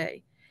could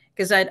say,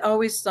 because I'd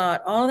always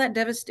thought all that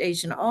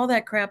devastation, all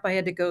that crap I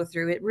had to go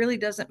through, it really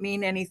doesn't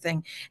mean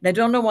anything. And I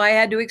don't know why I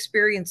had to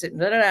experience it.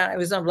 I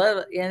was on blah,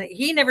 blah, and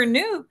he never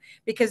knew,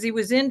 because he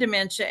was in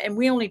dementia and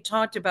we only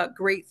talked about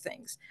great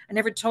things. I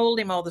never told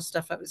him all the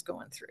stuff I was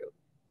going through,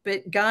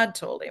 but God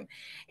told him.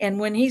 And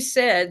when he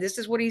said, this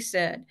is what he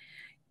said: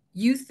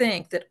 you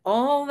think that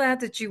all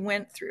that you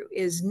went through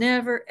is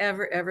never,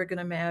 ever, ever going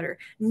to matter.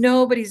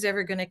 Nobody's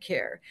ever going to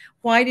care.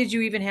 Why did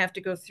you even have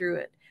to go through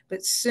it?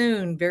 But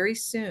soon, very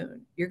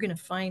soon, you're going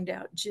to find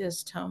out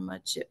just how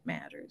much it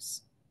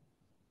matters.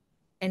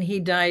 And he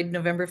died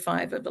November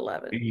 5 of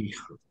 11.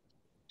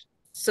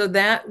 So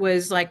that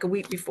was like a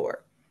week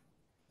before.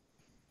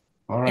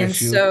 All right, and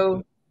Sheila.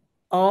 so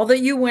all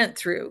that you went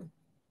through,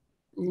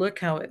 look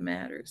how it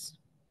matters.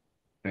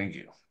 Thank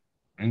you.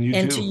 And you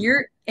and too.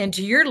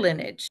 to your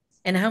lineage,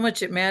 and how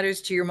much it matters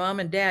to your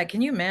mom and dad.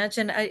 Can you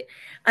imagine?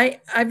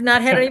 I've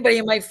not had anybody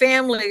in my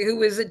family who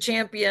was a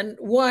champion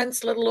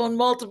once, let alone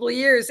multiple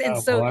years.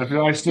 And so Well, I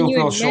can still you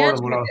fell short of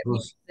imagine what I what was that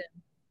means supposed. then?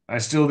 I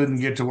still didn't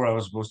get to where I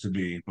was supposed to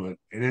be, but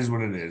it is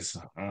what it is.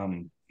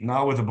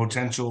 Not with the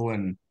potential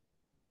and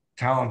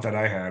talent that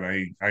I had.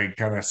 I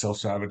kind of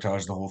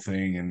self-sabotaged the whole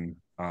thing,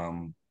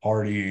 and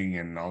partying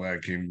and all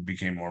that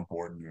became more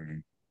important.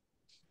 And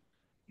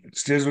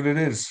it is what it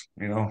is,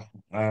 you know.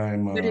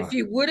 I'm But if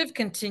you would have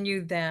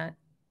continued that,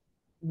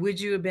 would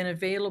you have been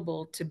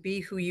available to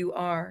be who you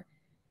are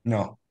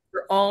no,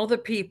 for all the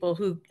people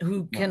who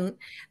no, can,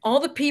 all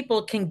the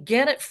people can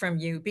get it from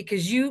you,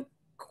 because you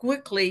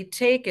quickly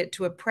take it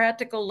to a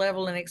practical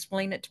level and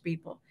explain it to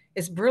people.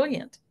 It's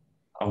brilliant.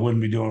 I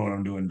wouldn't be doing what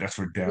I'm doing. That's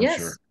for damn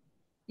sure.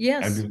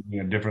 Yes. I'd be Yes. living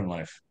a different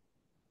life.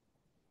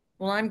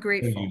 Well, I'm Thank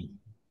grateful. you.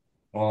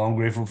 Well, I'm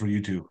grateful for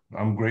you too.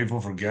 I'm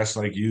grateful for guests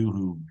like you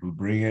who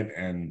bring it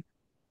and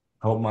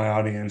help my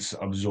audience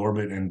absorb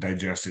it and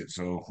digest it.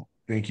 So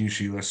thank you,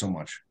 Sheila, so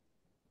much.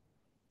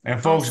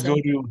 And folks, go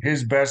Awesome. to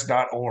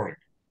hisbest.org,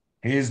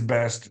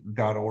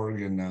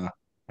 hisbest.org. And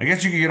I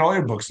guess you can get all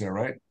your books there,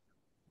 right?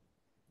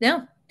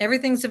 Yeah,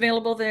 everything's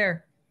available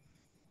there.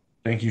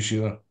 Thank you,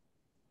 Sheila.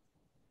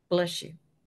 Bless you.